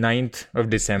the 9th of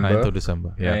December. 9th of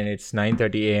December, yeah. And it's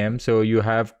 9:30 a.m. So you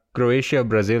have Croatia,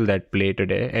 Brazil that play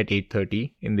today at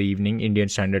 8:30 in the evening, Indian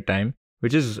Standard Time,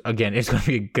 which is, again, it's going to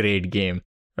be a great game.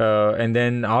 And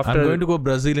then after, I'm going to go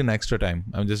Brazil in extra time.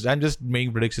 I'm just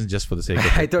making predictions just for the sake of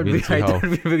it. I thought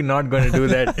we were not going to do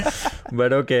that,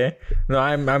 but okay. No,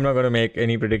 I'm not going to make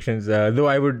any predictions. Though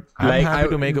I would I'm happy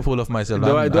to make a fool of myself.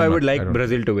 I would like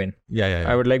Brazil to win. Yeah.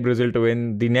 I would like Brazil to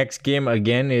win. The next game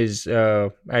again is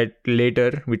at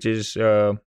later, which is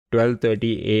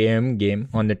 12:30 a.m. game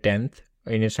on the 10th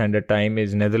Indian Standard Time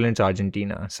is Netherlands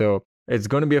Argentina. So it's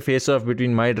going to be a face-off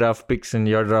between my draft picks and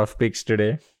your draft picks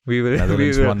today. We will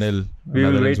wait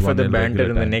for the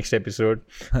banter in the next episode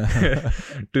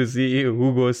to see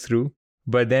who goes through.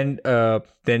 But then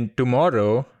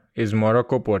tomorrow is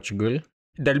Morocco-Portugal.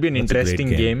 That'll be an interesting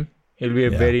game. It'll be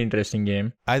a very interesting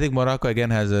game. I think Morocco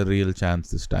again has a real chance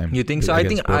this time. You think so? I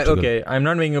think I'm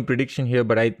not making a prediction here,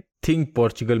 but I think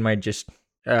Portugal might just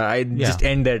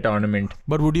end their tournament.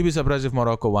 But would you be surprised if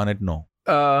Morocco won it? No.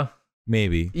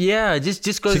 maybe. Yeah, just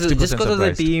because 60% of the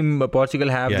surprised. team Portugal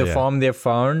have, the form they've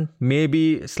found,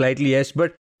 maybe slightly yes,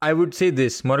 but I would say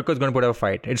this: Morocco is going to put up a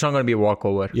fight. It's not going to be a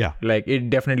walkover. Yeah. Like, it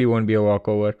definitely won't be a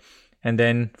walkover. And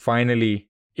then finally,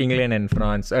 England and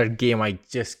France, a game I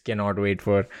just cannot wait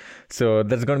for. So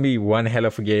that's going to be one hell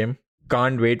of a game.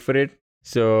 Can't wait for it.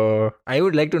 So I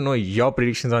would like to know your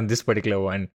predictions on this particular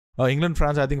one. England,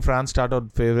 France. I think France start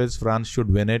out favorites. France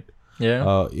should win it.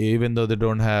 Yeah. Even though they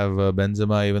don't have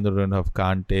Benzema, even though they don't have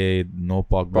Kante, no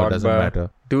Pogba, doesn't matter.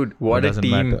 Dude, what a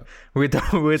team! Matter.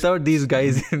 Without these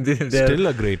guys, they're still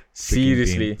a great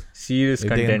seriously team. Serious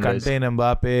contenders. Kante and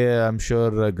Mbappe, I'm sure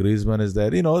Griezmann is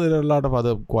there. There are a lot of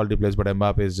other quality players, but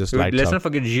Mbappe is just lights let's up. not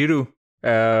forget Giroud.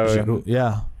 Giroud,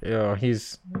 yeah,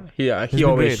 he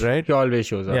always great, right? He always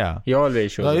shows up. Yeah, he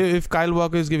always shows up. If Kyle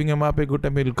Walker is giving Mbappe a good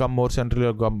time, he'll come more centrally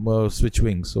or come switch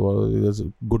wings.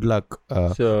 So good luck.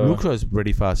 Luke Shaw is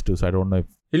pretty fast too, so I don't know if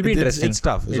it'll be interesting. It's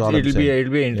tough. It'll be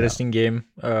an interesting game.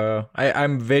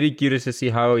 I'm very curious to see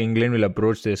how England will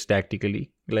approach this tactically.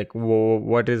 Like,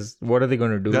 what are they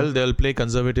going to do? Well, they'll play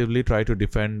conservatively, try to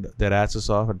defend their asses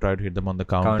off, and try to hit them on the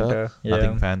counter.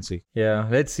 Nothing fancy. Yeah,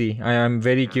 let's see. I am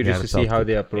very curious to see how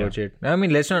they approach it. I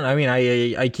mean, let's not. I mean,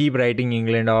 I keep writing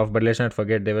England off, but let's not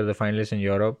forget they were the finalists in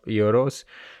Euros.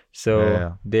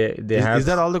 So they have. Is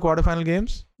that all the quarterfinal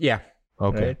games? Yeah.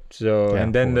 Okay. Right? So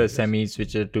and then the semis,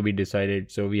 which are to be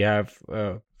decided. So we have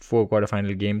 4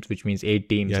 quarterfinal games, which means 8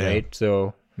 teams, right? Yeah.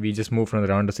 So we just move from the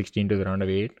round of 16 to the round of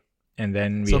 8. And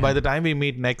then by the time we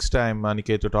meet next time,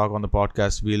 Aniket, to talk on the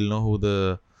podcast, we'll know who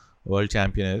the world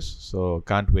champion is. So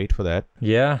can't wait for that.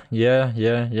 Yeah.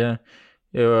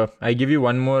 I give you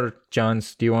one more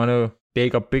chance. Do you want to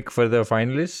take a pick for the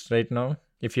finalists right now?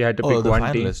 If you had to pick one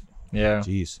finalist. team. Yeah.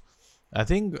 Jeez. I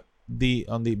think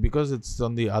because it's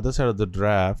on the other side of the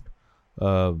draft,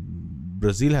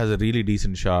 Brazil has a really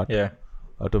decent shot. Yeah.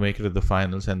 To make it to the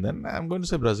finals, and then I'm going to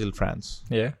say Brazil, France.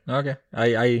 Yeah. Okay.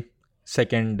 I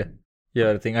second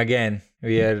your thing again.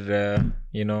 We are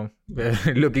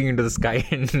looking into the sky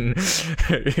and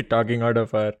talking out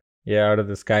of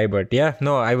the sky. But yeah,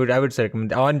 no, I would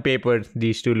recommend. On paper,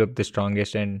 these two look the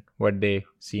strongest and what they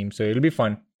seem. So it'll be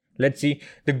fun. Let's see.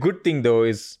 The good thing though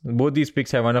is both these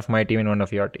picks have one of my team and one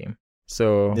of your team.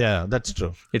 So yeah, that's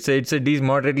true. It's a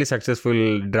moderately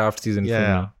successful draft season for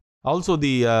me. Also,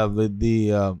 the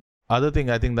other thing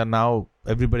I think that now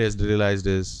everybody has realized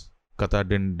is Qatar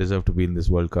didn't deserve to be in this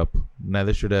World Cup.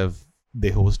 Neither should have they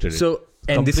hosted it. So,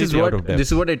 and this is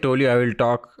what I told you. I will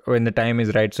talk when the time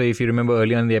is right. So if you remember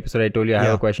earlier on the episode, I told you I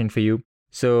have a question for you.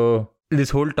 So this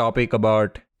whole topic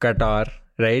about Qatar,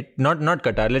 right? Not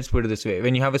Qatar. Let's put it this way: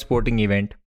 when you have a sporting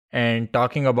event and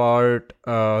talking about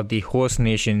the host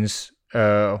nations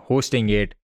hosting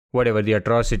it, whatever the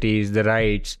atrocities, the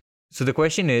rights. So the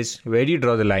question is, where do you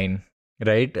draw the line?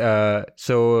 Right.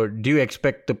 So do you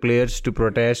expect the players to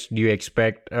protest? Do you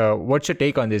expect what's your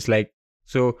take on this? Like,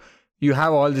 so you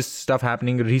have all this stuff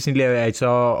happening. Recently, I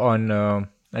saw on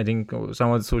I think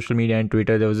some of the social media and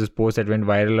Twitter, there was this post that went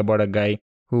viral about a guy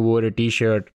who wore a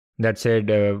T-shirt that said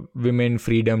 "Women,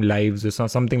 Freedom, Lives" or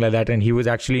something like that, and he was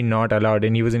actually not allowed.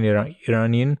 And he was an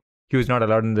Iranian. He was not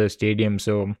allowed in the stadium.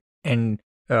 So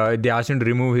they asked him to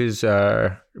remove his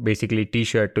basically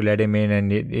T-shirt to let him in,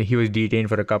 and he was detained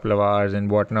for a couple of hours and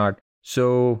whatnot.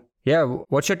 So yeah,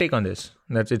 what's your take on this?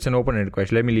 It's an open-ended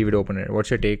question. Let me leave it open-ended.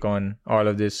 What's your take on all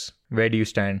of this? Where do you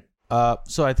stand?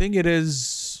 So I think it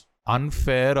is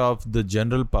unfair of the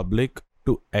general public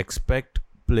to expect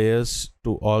players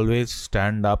to always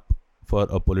stand up for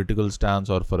a political stance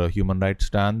or for a human rights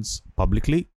stance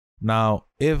publicly. Now,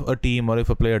 if a team or if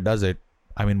a player does it,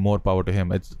 I mean, more power to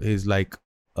him. He's like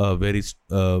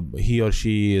he or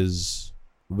she is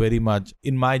very much,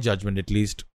 in my judgment at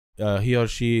least, he or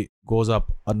she goes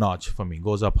up a notch for me,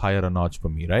 goes up higher a notch for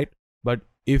me, right? But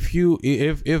if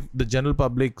the general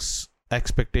public's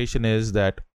expectation is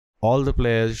that all the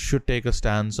players should take a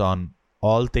stance on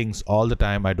all things all the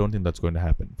time, I don't think that's going to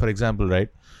happen. For example, right,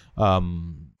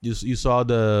 you saw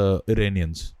the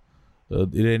Iranians. The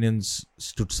Iranians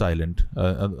stood silent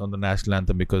on the national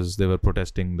anthem because they were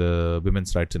protesting the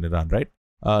women's rights in Iran, right?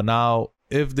 Now,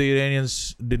 if the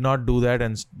Iranians did not do that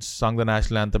and sung the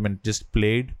national anthem and just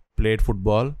played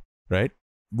football, right?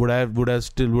 Would I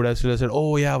still said,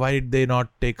 oh yeah, why did they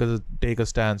not take a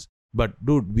stance? But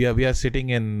dude, we are sitting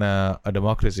in a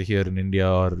democracy here in India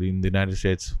or in the United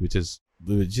States, which is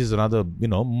another,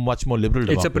 much more liberal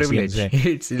democracy. It's a privilege.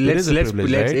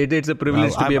 It's a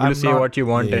privilege to be able to say what you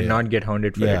want and not get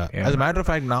hounded for it. Yeah. As a matter of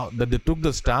fact, now that they took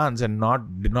the stance and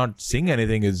did not sing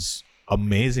anything is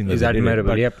amazing. Is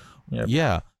admirable. Yep.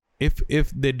 Yeah.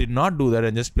 If they did not do that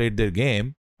and just played their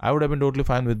game, I would have been totally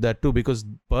fine with that too, because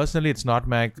personally, it's not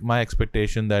my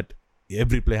expectation that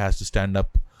every player has to stand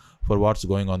up for what's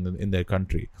going on in their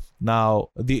country. Now,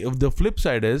 the flip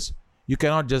side is you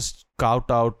cannot just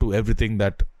kowtow to everything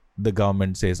that the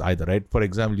government says either, right? For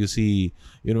example, you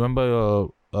remember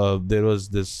there was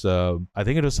this, I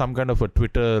think it was some kind of a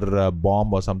Twitter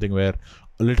bomb or something where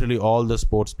literally all the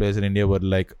sports players in India were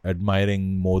like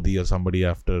admiring Modi or somebody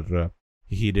after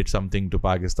he did something to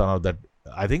Pakistan, or that,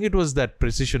 I think it was that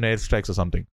precision airstrikes or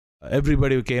something.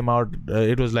 Everybody who came out,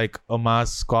 it was like a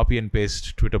mass copy and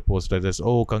paste Twitter post like this,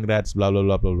 oh, congrats, blah, blah,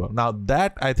 blah, blah, blah. Now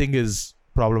that I think is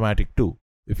problematic too.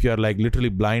 If you're like literally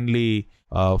blindly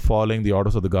following the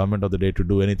orders of the government of the day to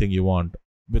do anything you want,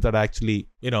 without actually,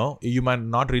 you might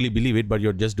not really believe it, but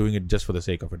you're just doing it just for the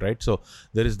sake of it, right? So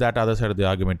there is that other side of the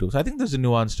argument too. So I think there's a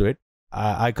nuance to it.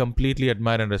 I completely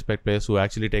admire and respect players who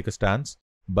actually take a stance,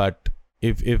 but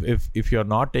if you're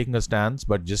not taking a stance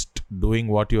but just doing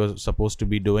what you're supposed to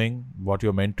be doing, what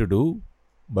you're meant to do,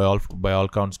 by all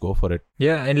counts, go for it.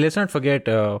 Yeah, and let's not forget,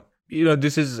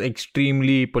 this is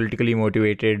extremely politically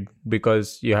motivated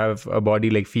because you have a body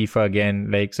like FIFA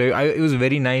again. It was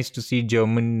very nice to see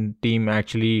German team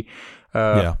actually,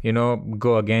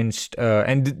 go against.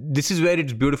 And this is where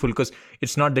it's beautiful, because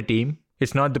it's not the team,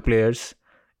 it's not the players.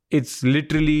 It's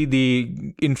literally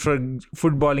the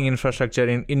footballing infrastructure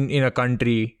in a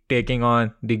country taking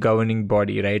on the governing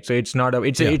body, right? So it's not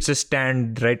it's a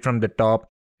stand right from the top,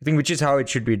 I think, which is how it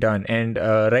should be done. And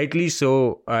rightly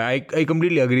so. I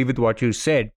completely agree with what you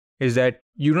said, is that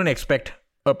you don't expect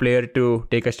a player to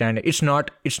take a stand. It's not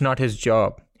his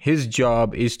job. His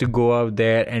job is to go out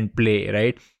there and play,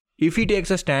 right? If he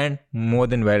takes a stand, more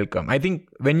than welcome. I think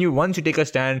once you take a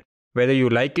stand, whether you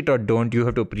like it or don't, you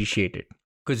have to appreciate it.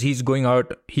 Because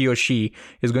he or she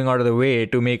is going out of the way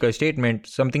to make a statement,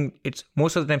 it's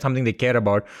most of the time something they care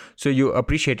about. So you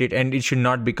appreciate it, and it should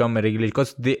not become a regulation,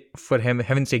 because for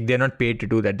heaven's sake, they're not paid to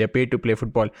do that. They're paid to play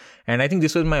football. And I think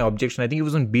this was my objection. I think it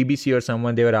was on BBC or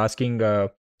someone. They were asking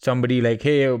somebody like,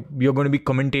 hey, you're going to be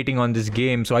commentating on this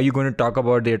game, so are you going to talk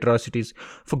about the atrocities?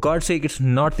 For God's sake, it's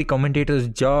not the commentator's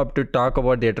job to talk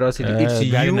about the atrocities.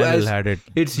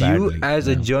 It's you as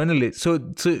a journalist.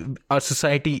 So our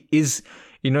society is,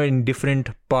 in different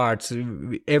parts.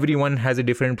 Everyone has a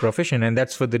different profession, and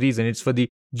that's for the reason. It's for the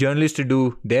journalist to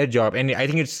do their job. And I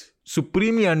think it's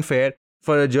supremely unfair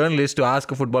for a journalist to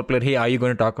ask a football player, hey, are you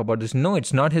going to talk about this? No,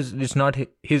 it's not his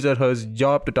or her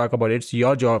job to talk about it. It's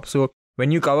your job. So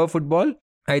when you cover football,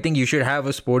 I think you should have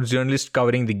a sports journalist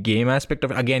covering the game aspect of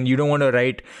it. Again, you don't want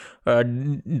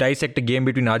to dissect a game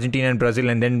between Argentina and Brazil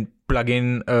and then plug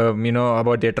in,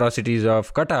 about the atrocities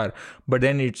of Qatar. But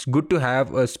then it's good to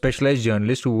have a specialized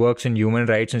journalist who works in human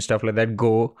rights and stuff like that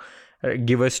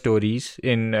give us stories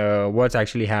in what's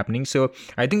actually happening. So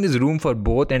I think there's room for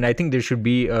both, and I think there should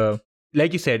be,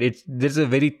 like you said, there's a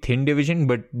very thin division,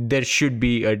 but there should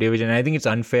be a division. I think it's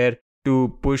unfair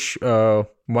to push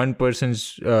one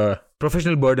person's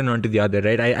professional burden onto the other,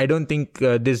 right? I don't think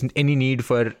there's any need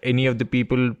for any of the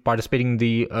people participating in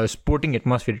the sporting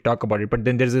atmosphere to talk about it. But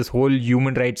then there's this whole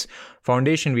human rights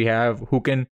foundation we have you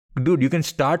can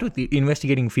start with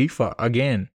investigating FIFA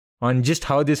again on just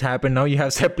how this happened. Now you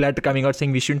have Sepp Blatter coming out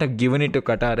saying we shouldn't have given it to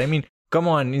Qatar. I mean, come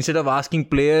on, instead of asking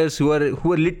players who are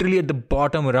literally at the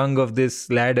bottom rung of this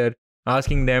ladder,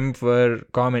 asking them for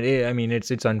comment, I mean, it's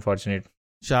unfortunate.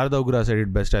 Sharda Ugra said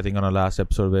it best, I think, on our last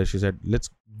episode, where she said, let's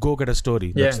go get a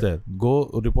story that's there. Go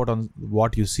report on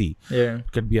what you see. Yeah.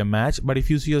 It could be a match, but if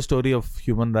you see a story of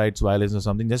human rights violence or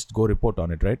something, just go report on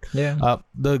it, right? Yeah.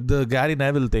 The Gary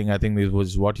Neville thing, I think,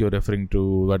 was what you're referring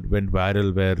to, what went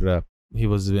viral, where he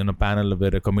was in a panel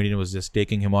where a comedian was just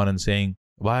taking him on and saying,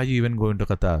 why are you even going to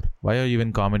Qatar? Why are you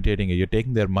even commentating it? You're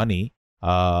taking their money.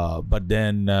 But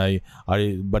then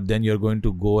you're going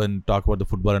to go and talk about the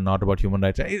football and not about human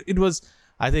rights. It was,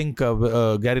 I think,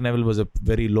 Gary Neville was a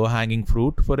very low-hanging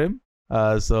fruit for him.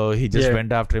 So he just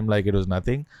went after him like it was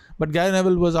nothing. But Gary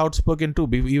Neville was outspoken too,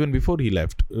 even before he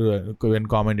left, when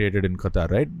commentated in Qatar,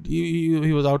 right?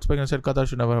 He was outspoken and said Qatar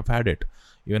should never have had it.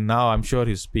 Even now, I'm sure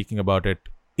he's speaking about it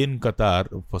in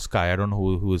Qatar for Sky. I don't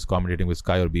know who is commentating with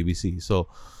Sky or BBC. So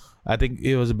I think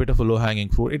it was a bit of a low-hanging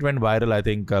fruit. It went viral, I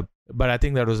think. But I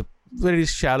think that was a very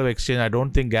shallow exchange. I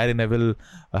don't think Gary Neville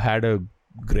had a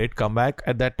great comeback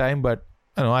at that time, but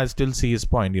I still see his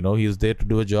point. He's there to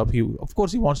do a job. Of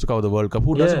course he wants to cover the World Cup.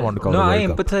 Who doesn't want to cover the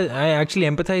World Cup? I actually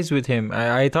empathize with him.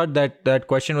 I thought that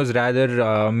question was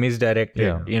rather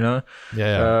misdirected.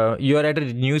 You're at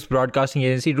a news broadcasting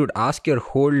agency, dude. Ask your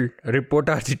whole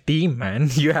reportage team, man.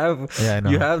 You have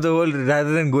the whole,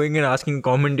 rather than going and asking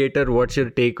commentator what's your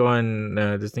take on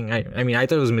this thing. I mean, I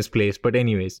thought it was misplaced, but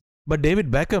anyways. But David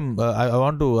Beckham, I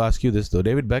want to ask you this though.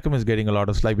 David Beckham is getting a lot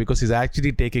of slack because he's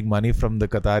actually taking money from the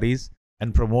Qataris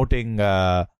and promoting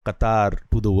Qatar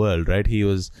to the world, right?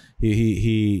 He's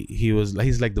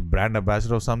like the brand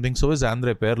ambassador or something. So is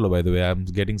Andre Pirlo, by the way. I'm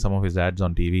getting some of his ads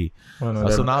on TV. Oh, no,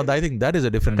 So now I think that is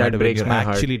a different that matter when breaks you're my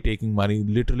heart. actually taking money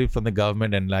literally from the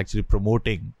government and actually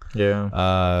promoting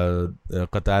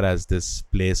Qatar as this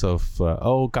place of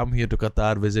come here to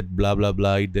Qatar, visit blah blah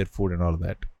blah, eat their food and all of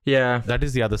that. Yeah. That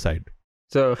is the other side.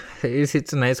 So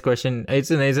it's a nice question. It's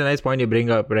a nice point you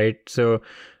bring up, right? So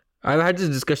I've had this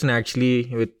discussion actually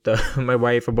with my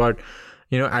wife about,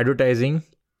 advertising.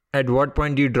 At what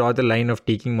point do you draw the line of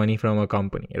taking money from a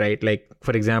company, right? Like,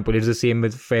 for example, it's the same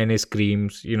with fairness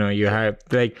creams. You have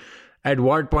like, at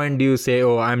what point do you say,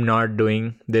 oh, I'm not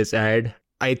doing this ad?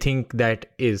 I think that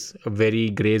is a very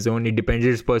gray zone. It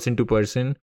depends person to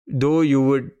person. Though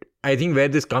I think where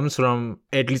this comes from,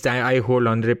 at least I hold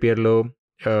Andre Pirlo.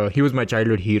 He was my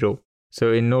childhood hero.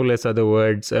 So in no less other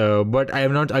words, but I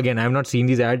have not seen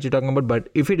these ads you're talking about. But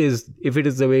if it is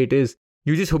the way it is,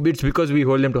 you just hope it's because we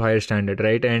hold them to higher standard,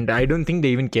 right? And I don't think they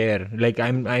even care. Like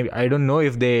I don't know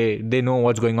if they know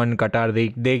what's going on in Qatar.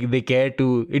 They care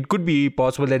to. It could be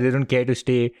possible that they don't care to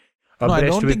stay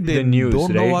abreast with the news.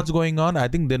 Don't know right? what's going on. I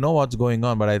think they know what's going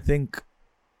on, but I think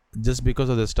just because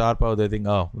of the star power, they think,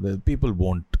 the people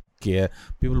won't care.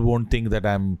 People won't think that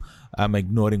I'm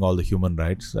ignoring all the human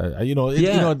rights.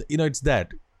 It's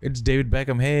that. It's David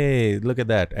Beckham. Hey, look at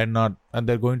that, and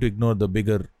they're going to ignore the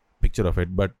bigger picture of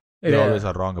it. But they always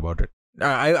are wrong about it.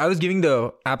 I was giving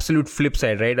the absolute flip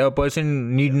side, right? A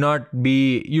person need not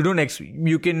be. You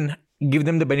can give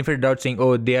them the benefit of doubt, saying,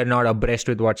 "Oh, they are not abreast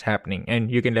with what's happening," and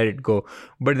you can let it go.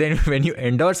 But then, when you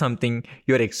endorse something,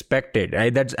 you're expected. I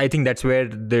think that's where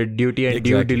the duty and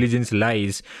due diligence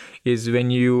lies. Is when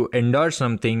you endorse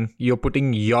something, you're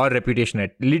putting your reputation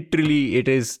at. Literally, it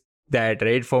is that,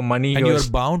 right? For money, and you're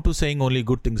bound to saying only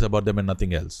good things about them and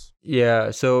nothing else.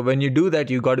 Yeah. So when you do that,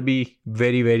 you got to be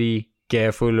very, very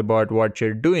careful about what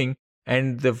you're doing.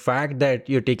 And the fact that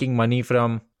you're taking money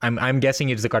from, I'm guessing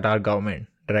it's the Qatar government.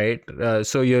 Right,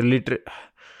 so you're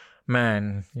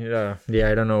man. I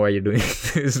don't know why you're doing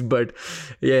this, but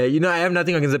I have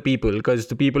nothing against the people because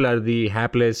the people are the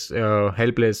helpless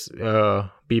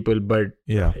people. But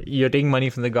you're taking money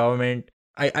from the government.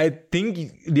 I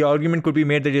think the argument could be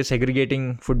made that you're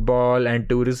segregating football and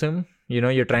tourism.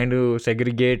 You're trying to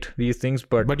segregate these things,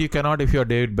 but you cannot if you're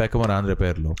David Beckham or Andre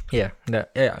Pirlo.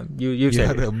 You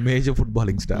said it. A major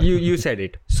footballing star. You said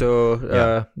it.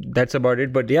 So that's about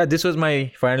it. But this was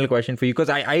my final question for you because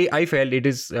I felt it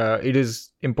is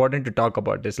important to talk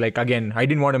about this. Like again, I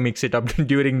didn't want to mix it up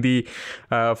during the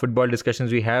football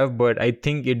discussions we have, but I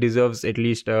think it deserves at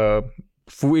least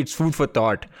it's food for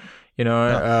thought.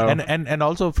 And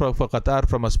also for Qatar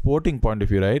from a sporting point of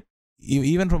view, right?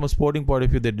 Even from a sporting point of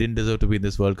view, they didn't deserve to be in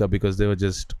this World Cup because they were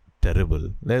just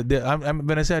terrible.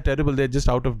 When I say terrible, they're just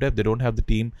out of depth. They don't have the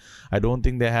team. I don't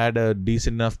think they had a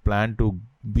decent enough plan to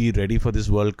be ready for this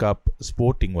World Cup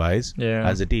sporting wise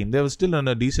as a team. They were still in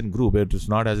a decent group. It was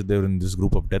not as if they were in this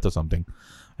group of death or something.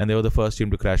 And they were the first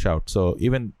team to crash out. So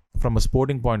even from a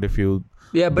sporting point of view,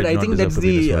 but I think that's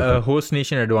the host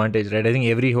nation advantage, right? I think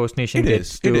every host nation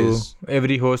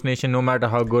every host nation, no matter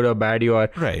how good or bad you are.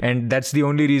 Right. And that's the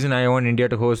only reason I want India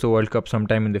to host the World Cup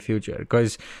sometime in the future.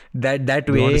 Because that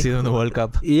way... You want to see them in the World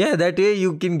Cup? Yeah, that way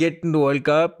you can get in the World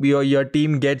Cup. Your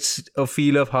team gets a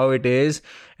feel of how it is.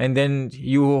 And then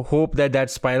you hope that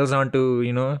spirals onto,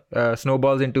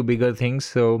 snowballs into bigger things.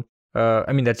 So,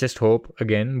 that's just hope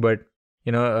again. But,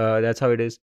 that's how it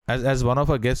is. As one of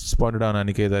our guests pointed out,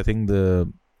 Aniket, I think the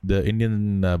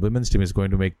Indian women's team is going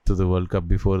to make to the World Cup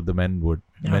before the men would.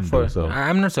 So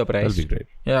I'm not surprised. That'll be great.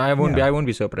 Yeah, I won't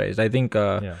be surprised. I think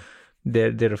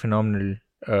they're a phenomenal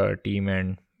team,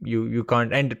 and you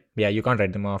can't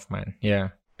write them off, man. Yeah,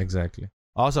 exactly.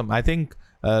 Awesome. I think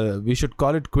we should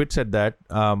call it quits at that.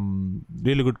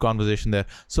 Really good conversation there.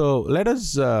 So let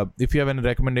us, if you have any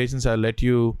recommendations, I'll let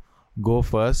you go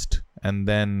first, and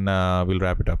then we'll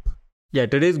wrap it up. Yeah,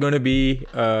 today is going to be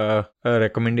a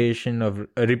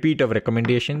repeat of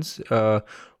recommendations.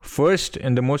 First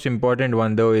and the most important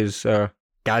one though is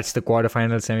catch the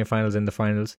quarterfinals, semifinals, and the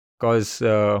finals. Because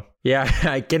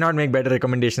I cannot make better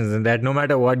recommendations than that. No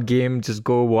matter what game, just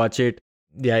go watch it.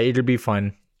 Yeah, it'll be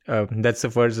fun. That's the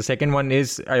first. The second one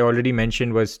is I already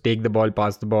mentioned was take the ball,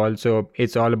 pass the ball. So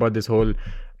it's all about this whole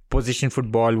position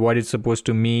football, what it's supposed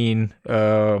to mean,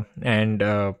 and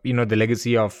the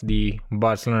legacy of the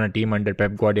Barcelona team under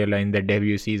Pep Guardiola in their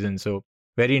debut season. So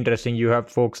very interesting. You have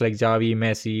folks like Xavi,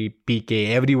 Messi, PK,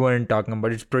 everyone talking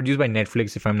about it. It's produced by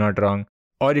Netflix, if I'm not wrong,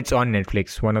 or it's on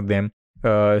Netflix, one of them.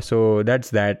 So that's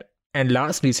that. And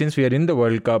lastly, since we are in the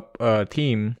World Cup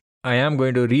theme, I am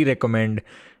going to re-recommend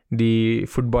the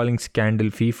footballing scandal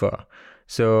FIFA.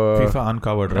 So FIFA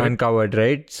Uncovered, right? Uncovered,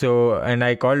 right? So, and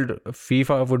I called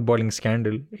FIFA footballing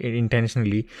scandal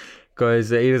intentionally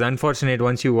because it is unfortunate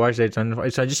once you watch that.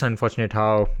 It's just unfortunate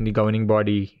how the governing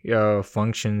body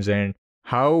functions and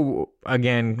how,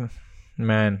 again,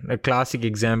 man, a classic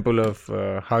example of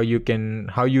how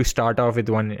you start off with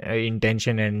one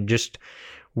intention and just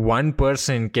one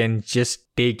person can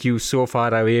just take you so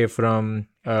far away from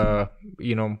where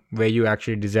you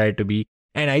actually desire to be.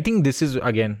 And I think this is,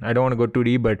 again, I don't want to go too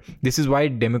deep, but this is why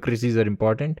democracies are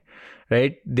important,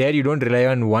 right? There you don't rely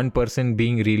on one person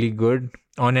being really good.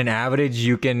 On an average,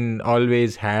 you can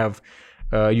always have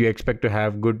you expect to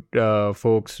have good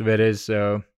folks, whereas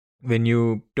when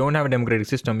you don't have a democratic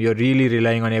system, you're really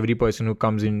relying on every person who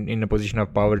comes in a position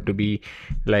of power to be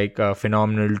like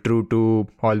phenomenal, true to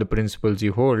all the principles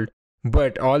you hold.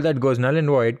 But all that goes null and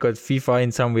void because FIFA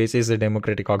in some ways is a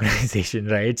democratic organization,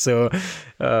 right? So,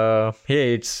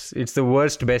 hey, it's the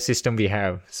worst best system we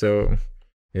have. So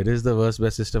it is the worst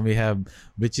best system we have,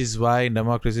 which is why in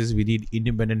democracies we need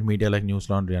independent media like News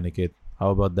Laundry, Aniket. How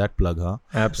about that plug, huh?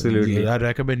 Absolutely. I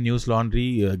recommend News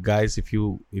Laundry. Guys, if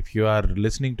you are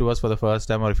listening to us for the first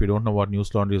time or if you don't know what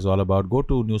News Laundry is all about, go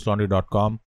to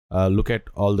newslaundry.com. Look at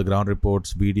all the ground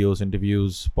reports, videos,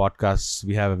 interviews, podcasts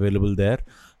we have available there.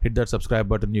 Hit that subscribe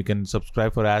button. You can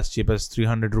subscribe for as cheap as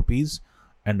 300 rupees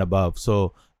and above.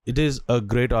 So it is a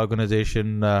great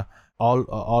organization.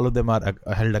 All of them are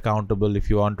held accountable. If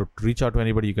you want to reach out to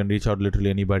anybody, you can reach out literally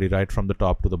anybody right from the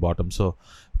top to the bottom. So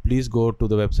please go to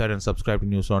the website and subscribe to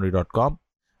newslaundry.com.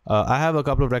 I have a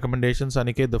couple of recommendations,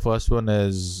 Aniket. The first one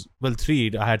is,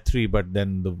 three. I had three, but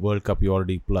then the World Cup you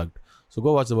already plugged. So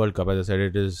go watch the World Cup. As I said,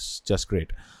 it is just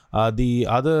great. The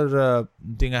other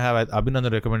thing I have, I've been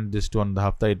recommended this to on the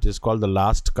Hafta. It is called The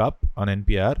Last Cup on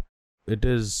NPR. It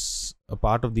is a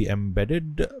part of the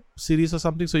Embedded series or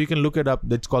something. So you can look it up.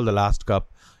 It's called The Last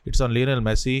Cup. It's on Lionel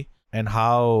Messi and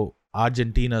how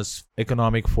Argentina's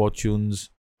economic fortunes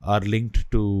are linked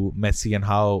to Messi and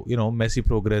how, Messi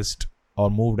progressed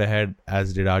or moved ahead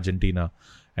as did Argentina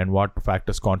and what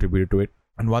factors contributed to it.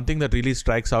 And one thing that really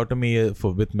strikes out to me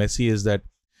with Messi is that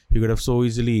he could have so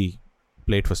easily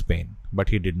played for Spain, but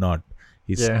he did not.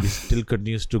 He still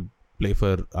continues to play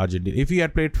for Argentina. If he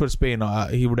had played for Spain,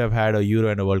 he would have had a Euro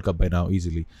and a World Cup by now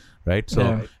easily, right?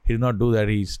 So he did not do that.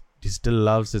 He still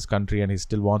loves his country and he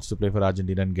still wants to play for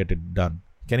Argentina and get it done.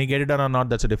 Can he get it done or not?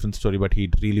 That's a different story. But he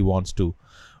really wants to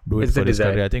do it for his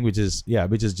country. I think, which is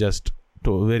just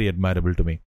very admirable to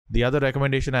me. The other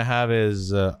recommendation I have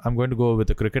is I'm going to go with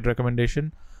a cricket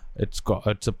recommendation. It's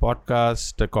a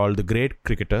podcast called The Great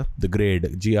Cricketer, The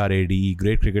Grade, Grade,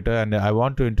 Great Cricketer, and I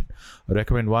want to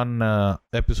recommend one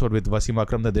episode with Wasim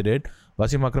Akram that they did.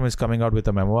 Wasim Akram is coming out with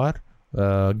a memoir.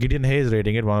 Gideon Hay is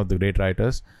rating it, one of the great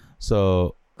writers.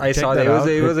 So I saw that.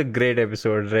 It was a great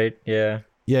episode, right? Yeah,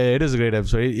 it is a great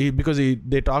episode because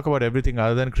they talk about everything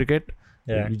other than cricket.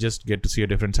 Yeah, you just get to see a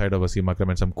different side of Wasim Akram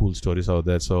and some cool stories out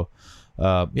there. So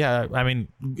I mean,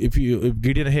 if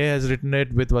Gideon Hay has written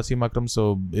it with Wasim Akram,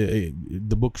 so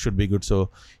the book should be good. So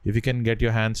if you can get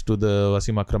your hands to the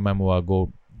Wasim Akram memoir,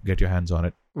 go get your hands on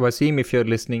it. Wasim, if you're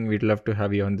listening, we'd love to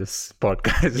have you on this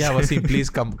podcast. Yeah, Wasim, please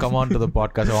come on to the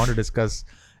podcast. I want to discuss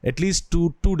at least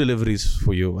two deliveries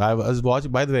for you. I was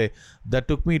watching, by the way, that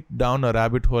took me down a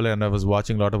rabbit hole and I was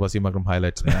watching a lot of Wasim Akram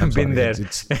highlights. I've been there.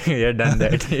 Yeah, done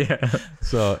that. Yeah.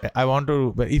 So I want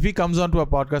to, if he comes on to a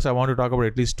podcast, I want to talk about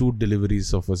at least two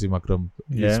deliveries of Wasim Akram.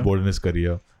 He's bold in his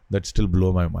career. That still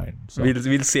blow my mind. So.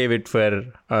 We'll save it for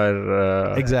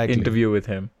our interview with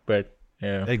him. But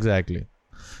yeah. Exactly.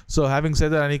 So having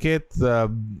said that, Aniket,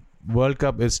 the World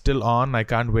Cup is still on. I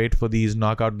can't wait for these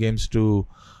knockout games to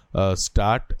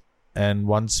start, and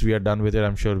once we are done with it,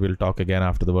 I'm sure we'll talk again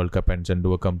after the World Cup ends and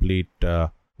do a complete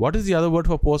what is the other word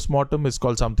for post-mortem? It's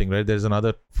called something, right? There's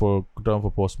another term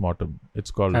for post-mortem.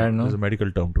 It's called, there's a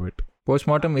medical term to it.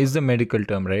 Post-mortem is the medical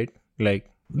term, right? Like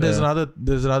there's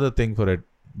another thing for it.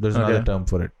 There's another term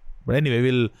for it. But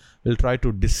anyway, we'll try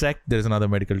to dissect. There's another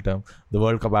medical term. The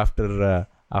World Cup after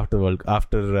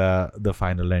the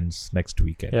final ends next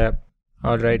weekend. Yeah.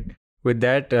 All right. With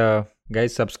that,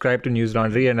 guys, subscribe to News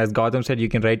Laundry. And as Gautam said, you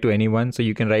can write to anyone. So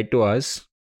you can write to us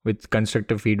with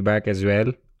constructive feedback as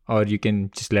well. Or you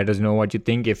can just let us know what you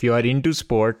think. If you are into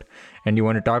sport and you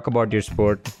want to talk about your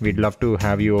sport, we'd love to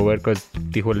have you over because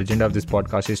the whole agenda of this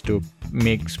podcast is to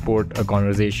make sport a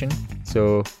conversation.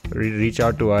 So reach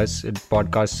out to us at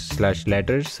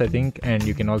podcast/letters, I think. And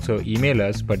you can also email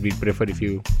us, but we'd prefer if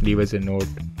you leave us a note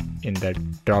in that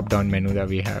drop-down menu that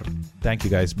we have. Thank you,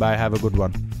 guys. Bye. Have a good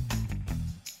one.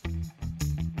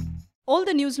 All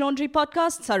the News Laundry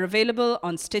podcasts are available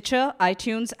on Stitcher,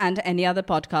 iTunes, and any other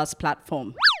podcast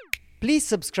platform. Please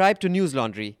subscribe to News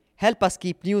Laundry. Help us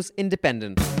keep news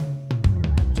independent.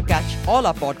 To catch all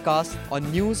our podcasts on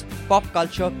news, pop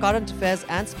culture, current affairs,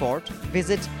 and sport,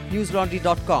 visit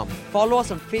newslaundry.com. Follow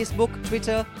us on Facebook,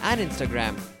 Twitter, and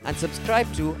Instagram, and subscribe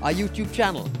to our YouTube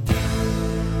channel.